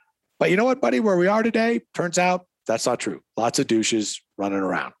else. But you know what, buddy, where we are today, turns out that's not true. Lots of douches running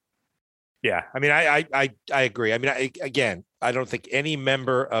around. Yeah. I mean, I agree. I mean, I don't think any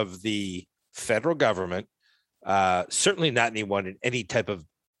member of the federal government, certainly not anyone in any type of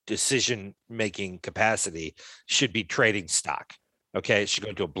decision-making capacity should be trading stock. Okay. It should go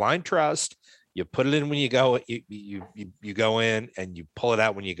into a blind trust. You put it in when you go, you go in and you pull it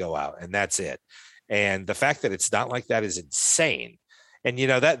out when you go out, and that's it. And the fact that it's not like that is insane. And,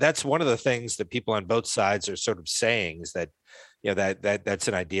 that's one of the things that people on both sides are sort of saying is that, that's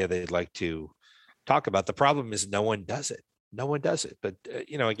an idea they'd like to talk about. The problem is no one does it. No one does it. But,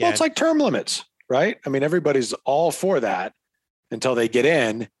 again, well, it's like term limits, right? I mean, everybody's all for that until they get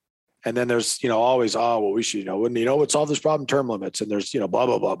in. And then there's, always, we should, what's solve this problem? Term limits. And there's, blah,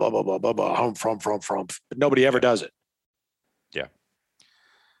 blah, blah, blah, blah, blah, blah, blah, home from. But nobody ever does it. Yeah.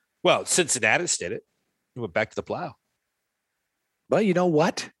 Well, Cincinnati did it. It went back to the plow. But you know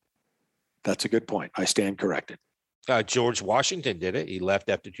what? That's a good point. I stand corrected. George Washington did it. He left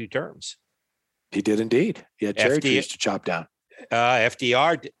after 2 terms. He did indeed. He had cherry trees to chop down.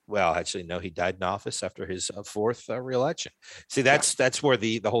 FDR, well, actually, no, he died in office after his 4th reelection. See, that's where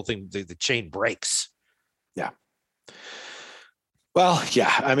the whole thing, the chain breaks. Yeah. Well,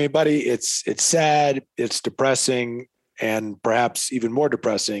 yeah. I mean, buddy, it's sad, it's depressing, and perhaps even more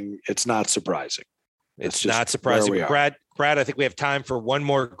depressing, it's not surprising. It's not surprising. Brad, I think we have time for one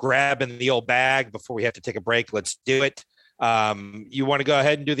more grab in the old bag before we have to take a break. Let's do it. You want to go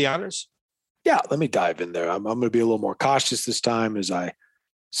ahead and do the honors? Yeah, let me dive in there. I'm going to be a little more cautious this time, as I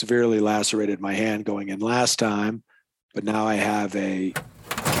severely lacerated my hand going in last time. But now I have a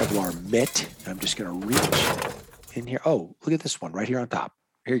Kevlar mitt. I'm just going to reach in here. Oh, look at this one right here on top.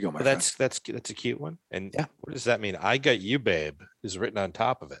 Here you go, my friend. That's a cute one. And what does that mean? I got you, babe, is written on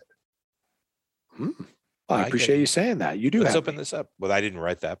top of it. Well, I appreciate you saying that. You do. Let's open this up. Well, I didn't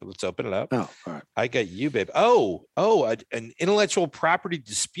write that, but let's open it up. Oh, all right. I got you, babe. An intellectual property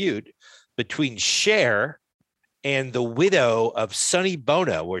dispute between Cher and the widow of Sonny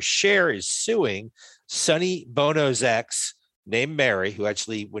Bono, where Cher is suing Sonny Bono's ex named Mary, who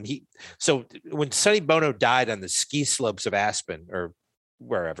actually, when Sonny Bono died on the ski slopes of Aspen or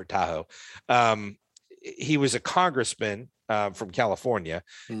wherever, Tahoe, he was a congressman from California,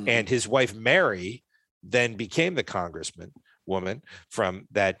 and his wife Mary then became the congressman woman from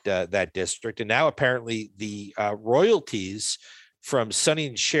that district. And now apparently the royalties from Sonny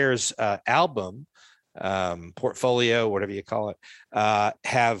and Cher's album portfolio, whatever you call it,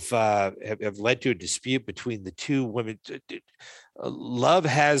 have led to a dispute between the two women. Love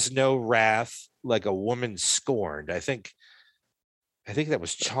has no wrath like a woman scorned. I think that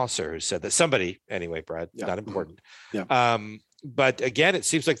was Chaucer who said that. Somebody, anyway, Brad, not important. Yeah. But again, it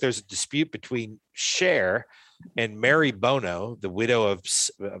seems like there's a dispute between Cher and Mary Bono, the widow of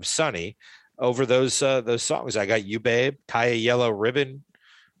Sonny, over those songs. I Got You, Babe, Tie a Yellow Ribbon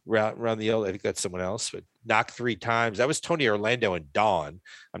around the old. I think that's someone else. But Knock 3 Times. That was Tony Orlando and Dawn.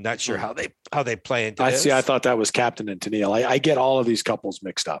 I'm not sure how they play into this. I thought that was Captain and Tennille. I get all of these couples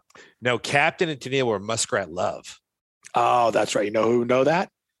mixed up. No, Captain and Tennille were Muskrat Love. Oh, that's right. You know who know that?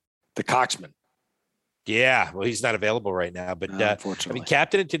 The Coxman. Yeah, well, he's not available right now, but unfortunately, I mean,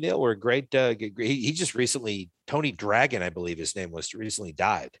 Captain and Tennille were a great. He just recently, Tony Dragon, I believe his name was, recently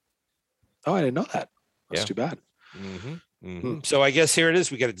died. Oh, I didn't know that. That's too bad. So I guess here it is.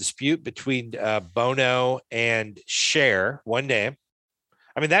 We got a dispute between Bono and Cher. One name.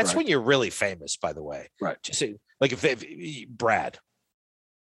 I mean, that's when you're really famous, by the way. Right. Just like if Brad.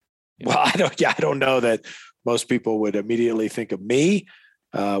 Well, I don't know that most people would immediately think of me.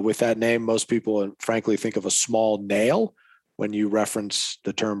 With that name, most people, frankly, think of a small nail when you reference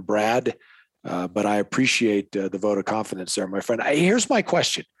the term Brad. But I appreciate the vote of confidence there, my friend. Here's my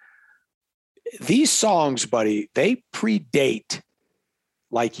question. These songs, buddy, they predate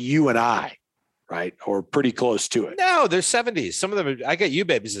like you and I, right? Or pretty close to it. No, they're 70s. Some of them, I Got You,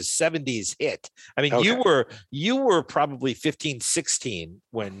 Babe, is a 70s hit. I mean, you were probably 15, 16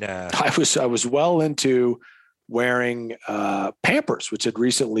 when I was well into wearing Pampers, which had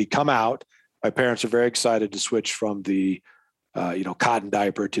recently come out. My parents are very excited to switch from the cotton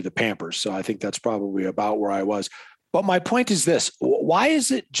diaper to the Pampers. So I think that's probably about where I was. But my point is this: why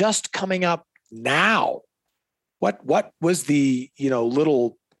is it just coming up now? What was the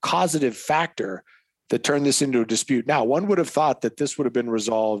little causative factor that turned this into a dispute? Now, one would have thought that this would have been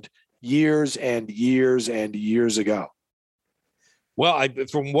resolved years and years and years ago. Well,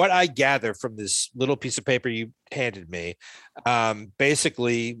 from what I gather from this little piece of paper you handed me,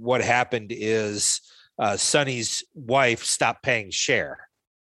 basically what happened is Sonny's wife stopped paying Cher.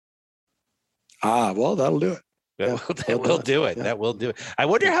 Well, that'll do it. That will do it. That will do it. I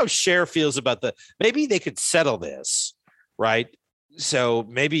wonder how Cher feels about maybe they could settle this, right? So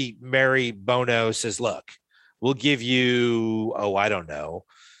maybe Mary Bono says, look, we'll give you, I don't know,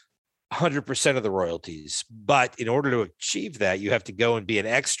 100% of the royalties. But in order to achieve that, you have to go and be an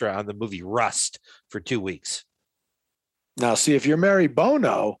extra on the movie Rust for 2 weeks. Now, see, if you're Mary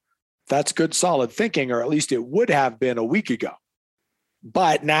Bono, that's good, solid thinking, or at least it would have been a week ago.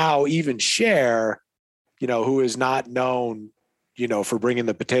 But now even Cher, who is not known, for bringing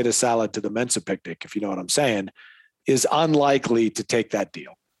the potato salad to the Mensa picnic, if you know what I'm saying, is unlikely to take that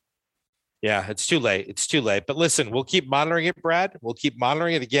deal. Yeah, it's too late. It's too late. But listen, we'll keep monitoring it, Brad. We'll keep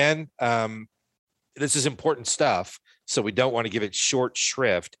monitoring it again. This is important stuff, so we don't want to give it short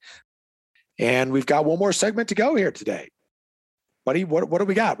shrift. And we've got one more segment to go here today. Buddy, what do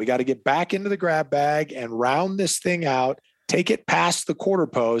we got? We got to get back into the grab bag and round this thing out, take it past the quarter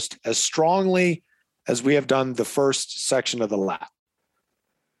post as strongly as we have done the first section of the lap.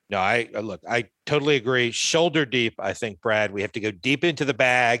 No, I totally agree. Shoulder deep, I think, Brad. We have to go deep into the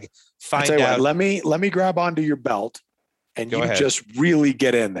bag, find out. What, let me grab onto your belt and Go ahead. just really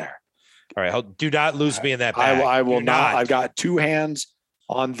get in there. All right. Do not lose me in that bag. I will Do not. I've got 2 hands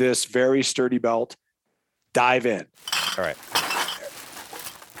on this very sturdy belt. Dive in. All right.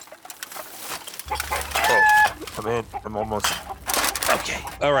 I'm in. I'm almost. Okay.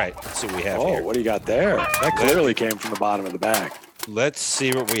 All right. Let's see what we have here. What do you got there? That clearly came from the bottom of the bag. Let's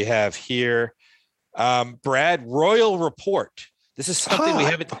see what we have here. Brad, Royal Report. This is something we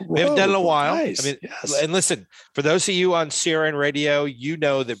haven't done in a while. Nice. I mean, yes. And listen, for those of you on CRN Radio, you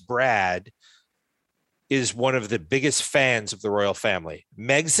know that Brad is one of the biggest fans of the royal family.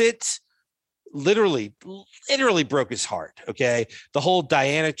 Megxit literally broke his heart. Okay. The whole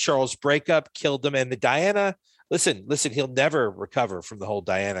Diana Charles breakup killed him. And the Diana, listen, he'll never recover from the whole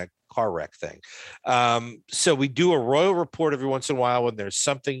Diana car wreck thing. So we do a royal report every once in a while when there's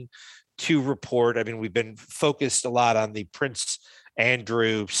something to report. I mean, we've been focused a lot on the Prince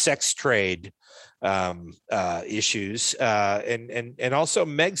Andrew sex trade issues, and also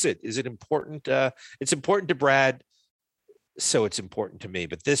Megxit. Is it important? It's important to Brad, so it's important to me.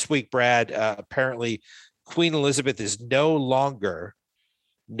 But this week, Brad, apparently Queen Elizabeth is no longer.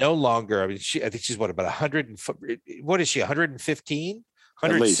 I mean, I think she's about 100. What is she? 115?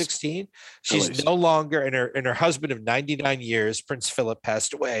 116. She's no longer, and her husband of 99 years, Prince Philip,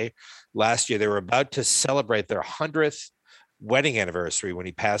 passed away last year. They were about to celebrate their 100th wedding anniversary when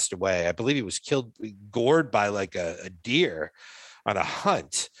he passed away. I believe he was gored by like a deer on a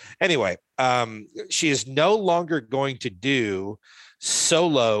hunt. Anyway, she is no longer going to do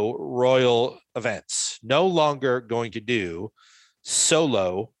solo royal events.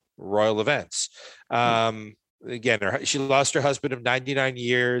 Again, she lost her husband of 99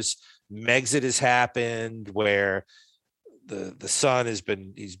 years. Megxit has happened where the son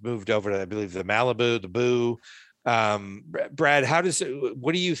he's moved over to, I believe, the Malibu, the Boo. Brad,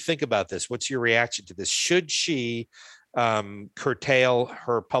 what do you think about this? What's your reaction to this? Should she curtail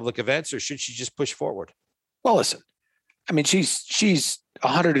her public events, or should she just push forward? Well, listen, I mean, she's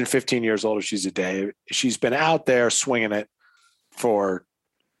 115 years old if she's a day. She's been out there swinging it for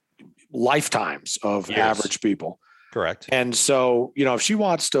lifetimes of Years. Average people. Correct. And so, if she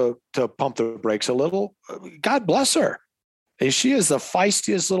wants to pump the brakes a little, God bless her. She is the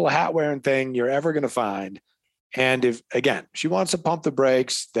feistiest little hat wearing thing you're ever going to find. And if she wants to pump the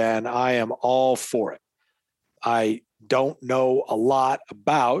brakes, then I am all for it. I don't know a lot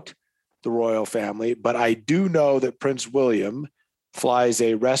about the royal family, but I do know that Prince William flies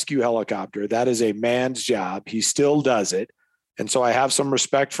a rescue helicopter. That is a man's job. He still does it. And so I have some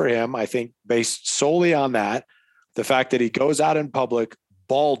respect for him, I think, based solely on that. The fact that he goes out in public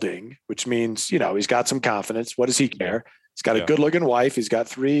balding, which means, he's got some confidence. What does he care? He's got a good looking wife. He's got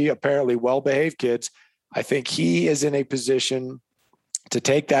 3 apparently well-behaved kids. I think he is in a position to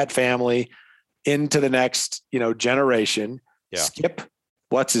take that family into the next, generation. Yeah. Skip,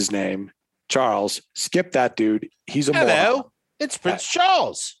 what's his name? Charles. Skip that dude. He's a moron. It's Prince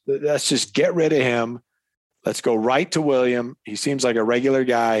Charles. Let's just get rid of him. Let's go right to William. He seems like a regular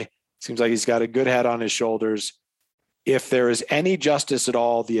guy. Seems like he's got a good head on his shoulders. If there is any justice at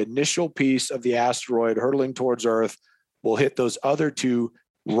all, the initial piece of the asteroid hurtling towards Earth will hit those other 2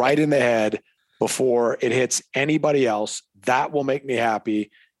 right in the head before it hits anybody else. That will make me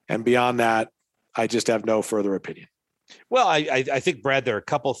happy. And beyond that, I just have no further opinion. Well, I think, Brad, there are a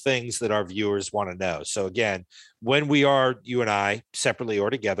couple thes that our viewers want to know. So again, when we are, you and I, separately or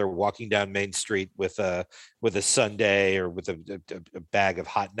together, walking down Main Street with a sundae or with a bag of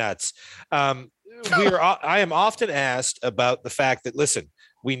hot nuts, I am often asked about the fact that, listen,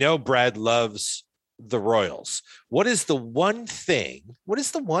 we know Brad loves the Royals. What is the one thing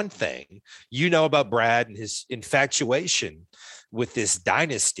you know about Brad and his infatuation with this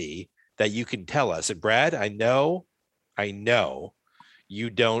dynasty that you can tell us? And Brad, I know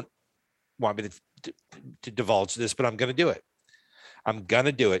you don't want me to divulge this, but I'm going to do it. I'm going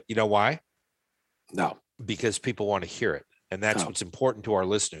to do it. You know why? No. Because people want to hear it. And that's Oh. what's important to our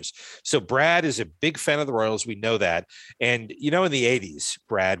listeners. So Brad is a big fan of the Royals. We know that. And in the 80s,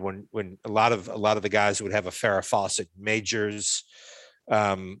 Brad, when a lot of the guys would have a Farrah Fawcett Majors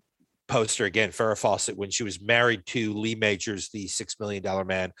poster, again, Farrah Fawcett, when she was married to Lee Majors, the $6 million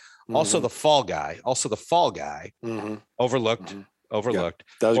man, also the Fall Guy, overlooked. Yeah,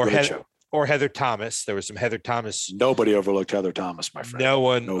 that was a great show. Or Heather Thomas. There was some Heather Thomas. Nobody overlooked Heather Thomas, my friend. No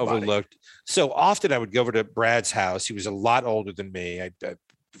one Nobody. overlooked. So often I would go over to Brad's house. He was a lot older than me,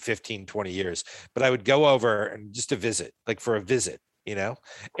 15, 20 years. But I would go over and just to visit, like for a visit,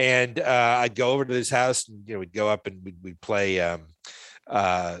 And I'd go over to his house and, we'd go up and we'd play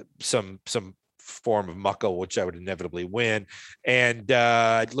some form of muckle, which I would inevitably win. And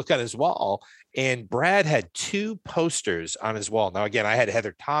I'd look on his wall, and Brad had 2 posters on his wall. Now, again, I had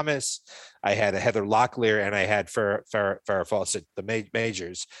Heather Thomas, I had a Heather Locklear, and I had Farrah Fawcett, the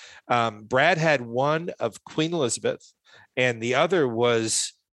Majors. Brad had one of Queen Elizabeth, and the other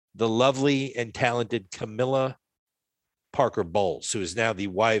was the lovely and talented Camilla Parker Bowles, who is now the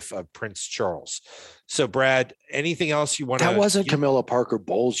wife of Prince Charles. So, Brad, anything else you want to? That wasn't Camilla Parker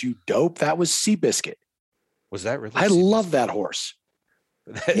Bowles, you dope. That was Seabiscuit. Was that really? I love that horse.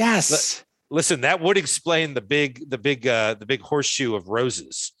 Yes. Listen, that would explain the big horseshoe of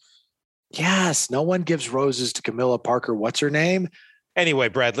roses. Yes. No one gives roses to Camilla Parker. What's her name? Anyway,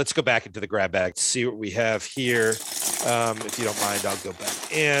 Brad, let's go back into the grab bag to see what we have here. If you don't mind, I'll go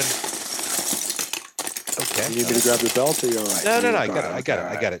back in. Okay. You need me to grab your belt, or you're all right? No. I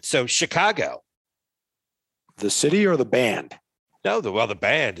got it. So Chicago. The city or the band? No, the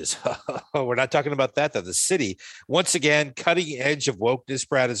band is. We're not talking about that, though. The city, once again, cutting edge of wokeness,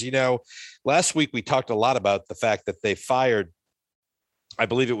 Brad. As you know, last week we talked a lot about the fact that they fired, I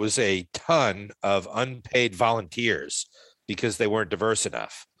believe it was a ton of unpaid volunteers because they weren't diverse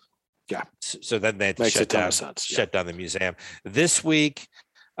enough. Yeah. So then they had to shut down the museum. This week,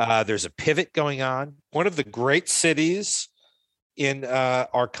 there's a pivot going on. One of the great cities in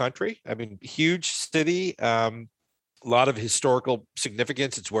our country. I mean, huge city. A lot of historical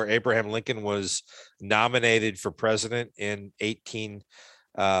significance. It's where Abraham Lincoln was nominated for president in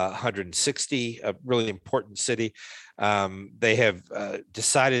 1860, a really important city. They have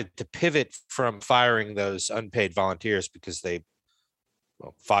decided to pivot from firing those unpaid volunteers because they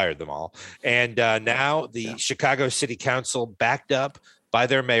fired them all. And now the Chicago City Council, backed up by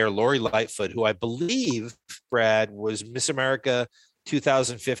their mayor, Lori Lightfoot, who I believe, Brad, was Miss America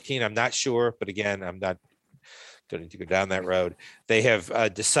 2015. I'm not sure, but again, I'm not going to go down that road. They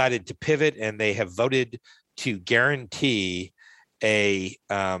have decided to pivot, and they have voted to guarantee a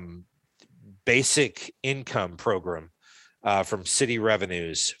basic income program from city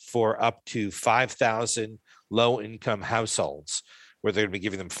revenues for up to 5,000 low-income households, where they're going to be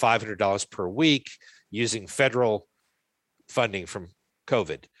giving them $500 per week using federal funding from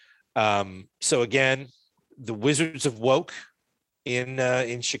COVID. So again, the Wizards of Woke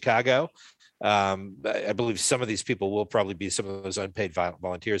in Chicago. I believe some of these people will probably be some of those unpaid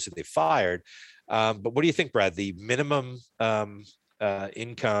volunteers that they fired. But what do you think, Brad? The minimum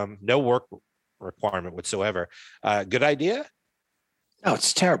income, no work requirement whatsoever. Good idea? No,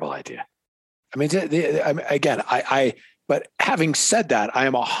 it's a terrible idea. I mean, again, but having said that, I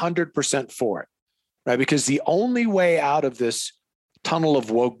am 100% for it, right? Because the only way out of this tunnel of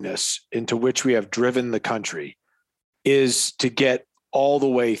wokeness into which we have driven the country is to get all the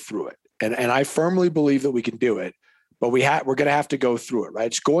way through it. And I firmly believe that we can do it, but we're going to have to go through it, right?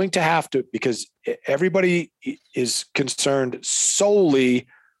 It's going to have to, because everybody is concerned solely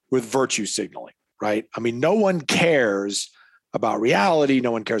with virtue signaling, right? I mean, no one cares about reality.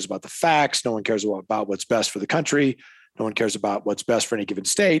 No one cares about the facts. No one cares about what's best for the country. No one cares about what's best for any given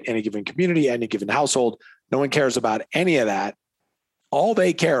state, any given community, any given household. No one cares about any of that. All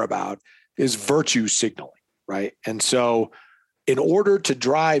they care about is virtue signaling, right? And so in order to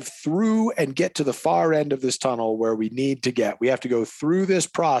drive through and get to the far end of this tunnel where we need to get, we have to go through this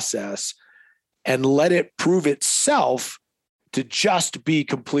process and let it prove itself to just be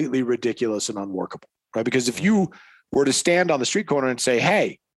completely ridiculous and unworkable, right? Because if you were to stand on the street corner and say,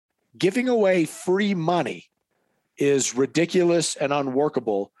 hey, giving away free money is ridiculous and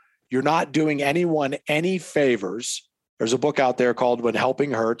unworkable, you're not doing anyone any favors. There's a book out there called When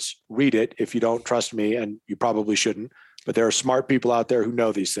Helping Hurts. Read it if you don't trust me, and you probably shouldn't. But there are smart people out there who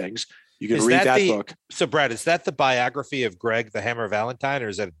know these things. You can read that book. So, Brad, is that the biography of Greg the Hammer Valentine, or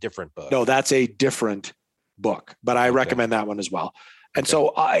is that a different book? No, that's a different book, but I recommend that one as well. And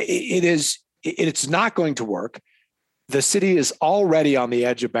so it's not going to work. the city is already on the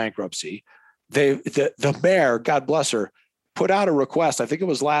edge of bankruptcy. The mayor, God bless her, put out a request, I think it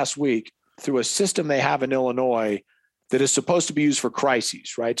was last week, through a system they have in Illinois that is supposed to be used for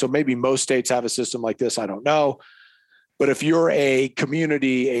crises, right? So maybe most states have a system like this, I don't know. But if you're a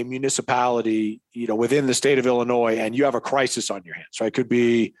community, a municipality, within the state of Illinois, and you have a crisis on your hands, right? Could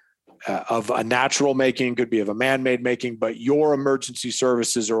be of a natural making, could be of a man-made making, but your emergency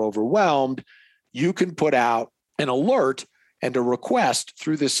services are overwhelmed, you can put out an alert and a request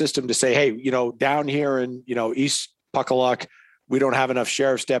through this system to say, hey, down here in, East Puckaluk, we don't have enough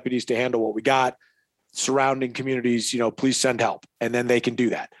sheriff's deputies to handle what we got. Surrounding communities, please send help. And then they can do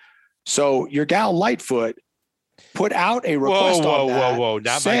that. So your gal Lightfoot put out a request on that. Whoa.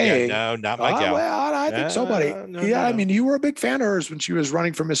 Not saying, my gal. No, not my gal. Well, I think somebody. No. I mean, you were a big fan of hers when she was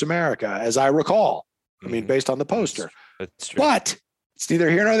running for Miss America, as I recall. I mean, based on the poster. That's true. But it's neither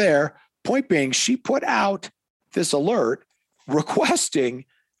here nor there. Point being, she put out this alert requesting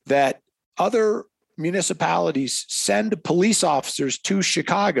that other municipalities send police officers to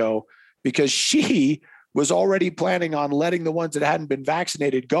Chicago because she was already planning on letting the ones that hadn't been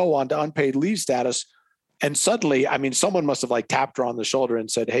vaccinated go on to unpaid leave status. And suddenly, I mean, someone must have tapped her on the shoulder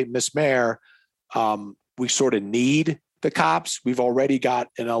and said, hey, Miss Mayor, we sort of need the cops. We've already got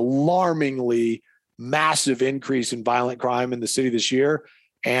an alarmingly massive increase in violent crime in the city this year.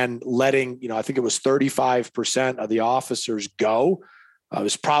 And letting, I think it was 35% of the officers go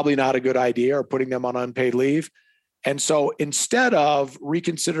was probably not a good idea, or putting them on unpaid leave. And so instead of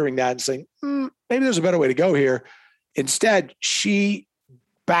reconsidering that and saying, maybe there's a better way to go here, instead she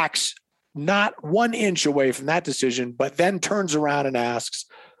backs not 1 inch away from that decision, but then turns around and asks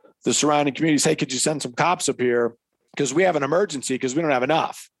the surrounding communities, hey, could you send some cops up here? Because we have an emergency because we don't have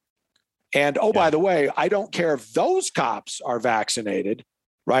enough. And by the way, I don't care if those cops are vaccinated,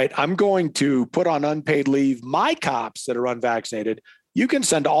 right? I'm going to put on unpaid leave my cops that are unvaccinated. You can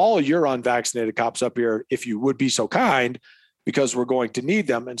send all your unvaccinated cops up here if you would be so kind, because we're going to need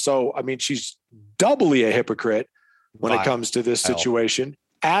them. And so, I mean, she's doubly a hypocrite when it comes to this situation.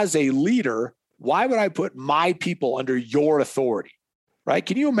 As a leader, why would I put my people under your authority, right?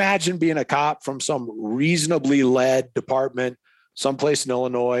 Can you imagine being a cop from some reasonably led department someplace in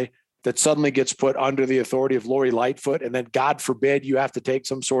Illinois that suddenly gets put under the authority of Lori Lightfoot, and then God forbid you have to take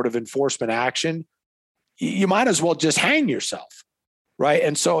some sort of enforcement action? You might as well just hang yourself, right?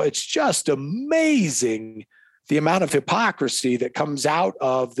 And so it's just amazing the amount of hypocrisy that comes out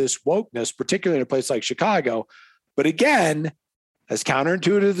of this wokeness, particularly in a place like Chicago. But again, as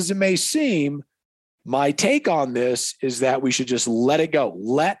counterintuitive as it may seem, my take on this is that we should just let it go.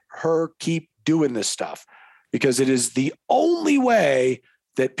 Let her keep doing this stuff, because it is the only way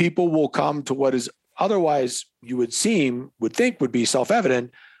that people will come to what is otherwise you would think would be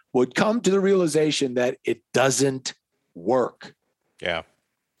self-evident, would come to the realization that it doesn't work. Yeah.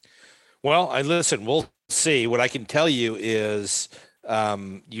 Well, listen, we'll see. What I can tell you is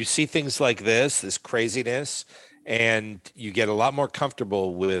you see things like this craziness, and you get a lot more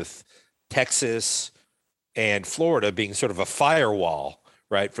comfortable with Texas and Florida being sort of a firewall,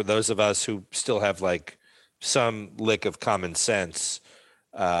 right? For those of us who still have some lick of common sense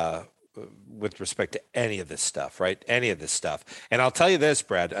with respect to any of this stuff, right? Any of this stuff. And I'll tell you this,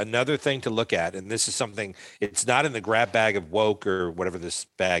 Brad, another thing to look at, and this is something, it's not in the grab bag of woke or whatever this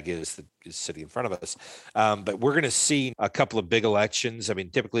bag is that is sitting in front of us. But we're going to see a couple of big elections. I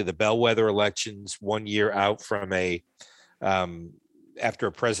mean, typically the bellwether elections 1 year out from after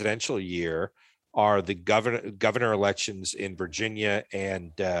a presidential year are the governor elections in Virginia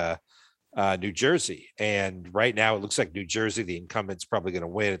and New Jersey. And right now it looks like New Jersey, the incumbent's probably going to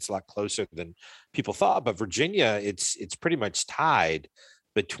win. It's a lot closer than people thought, but Virginia, it's pretty much tied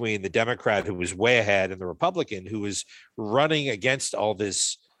between the Democrat who was way ahead and the Republican who was running against all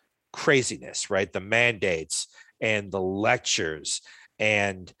this craziness, right? The mandates and the lectures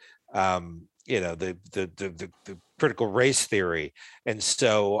and, the critical race theory. And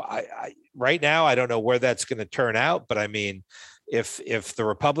so I right now, I don't know where that's going to turn out, but I mean, if the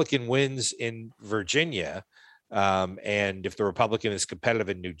Republican wins in Virginia, and if the Republican is competitive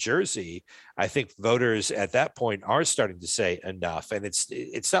in New Jersey, I think voters at that point are starting to say enough. And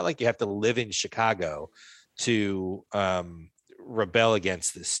it's not like you have to live in Chicago to rebel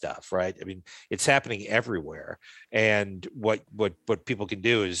against this stuff, right? I mean, it's happening everywhere. And what people can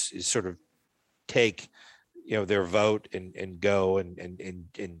do is sort of take their vote and go and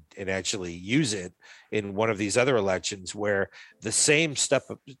actually use it in one of these other elections where the same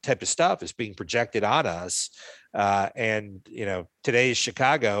type of stuff is being projected on us. And today's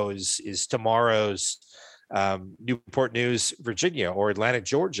Chicago is tomorrow's Newport News, Virginia, or Atlanta,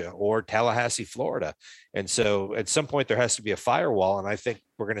 Georgia, or Tallahassee, Florida. And so at some point there has to be a firewall. And I think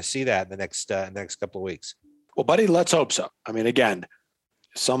we're going to see that in the next couple of weeks. Well, buddy, let's hope so. I mean, again,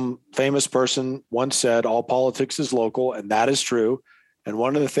 some famous person once said all politics is local, and that is true. And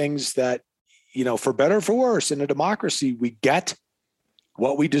one of the things that, for better or for worse, in a democracy, we get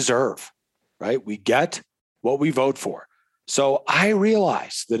what we deserve, right? We get what we vote for. So I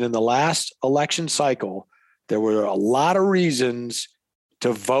realized that in the last election cycle, there were a lot of reasons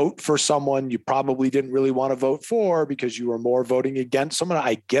to vote for someone you probably didn't really want to vote for because you were more voting against someone.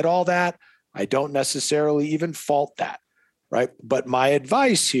 I get all that. I don't necessarily even fault that, right? But my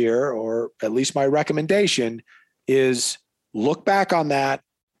advice here, or at least my recommendation, is look back on that,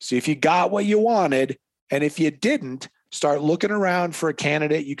 see if you got what you wanted, and if you didn't, start looking around for a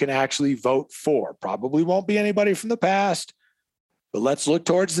candidate you can actually vote for. Probably won't be anybody from the past, but let's look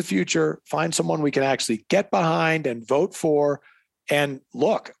towards the future, find someone we can actually get behind and vote for. And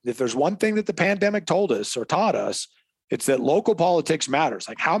look, if there's one thing that the pandemic told us or taught us, it's that local politics matters.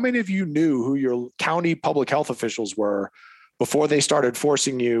 Like, how many of you knew who your county public health officials were before they started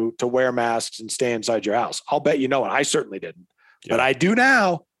forcing you to wear masks and stay inside your house? I'll bet you know, and I certainly didn't, but I do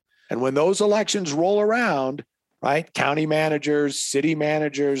now. And when those elections roll around, right, county managers, city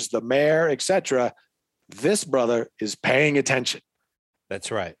managers, the mayor, et cetera, this brother is paying attention.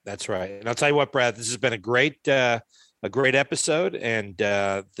 That's right. That's right. And I'll tell you what, Brad, this has been a great episode, and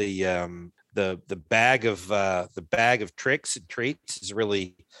the bag of tricks and treats has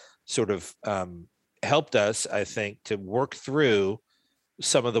really sort of helped us, I think, to work through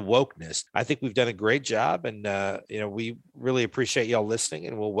some of the wokeness. I think we've done a great job, and we really appreciate y'all listening,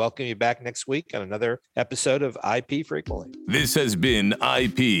 and we'll welcome you back next week on another episode of IP Frequently. This has been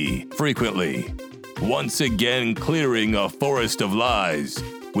IP Frequently, once again clearing a forest of lies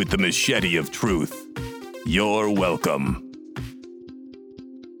with the machete of truth. You're welcome.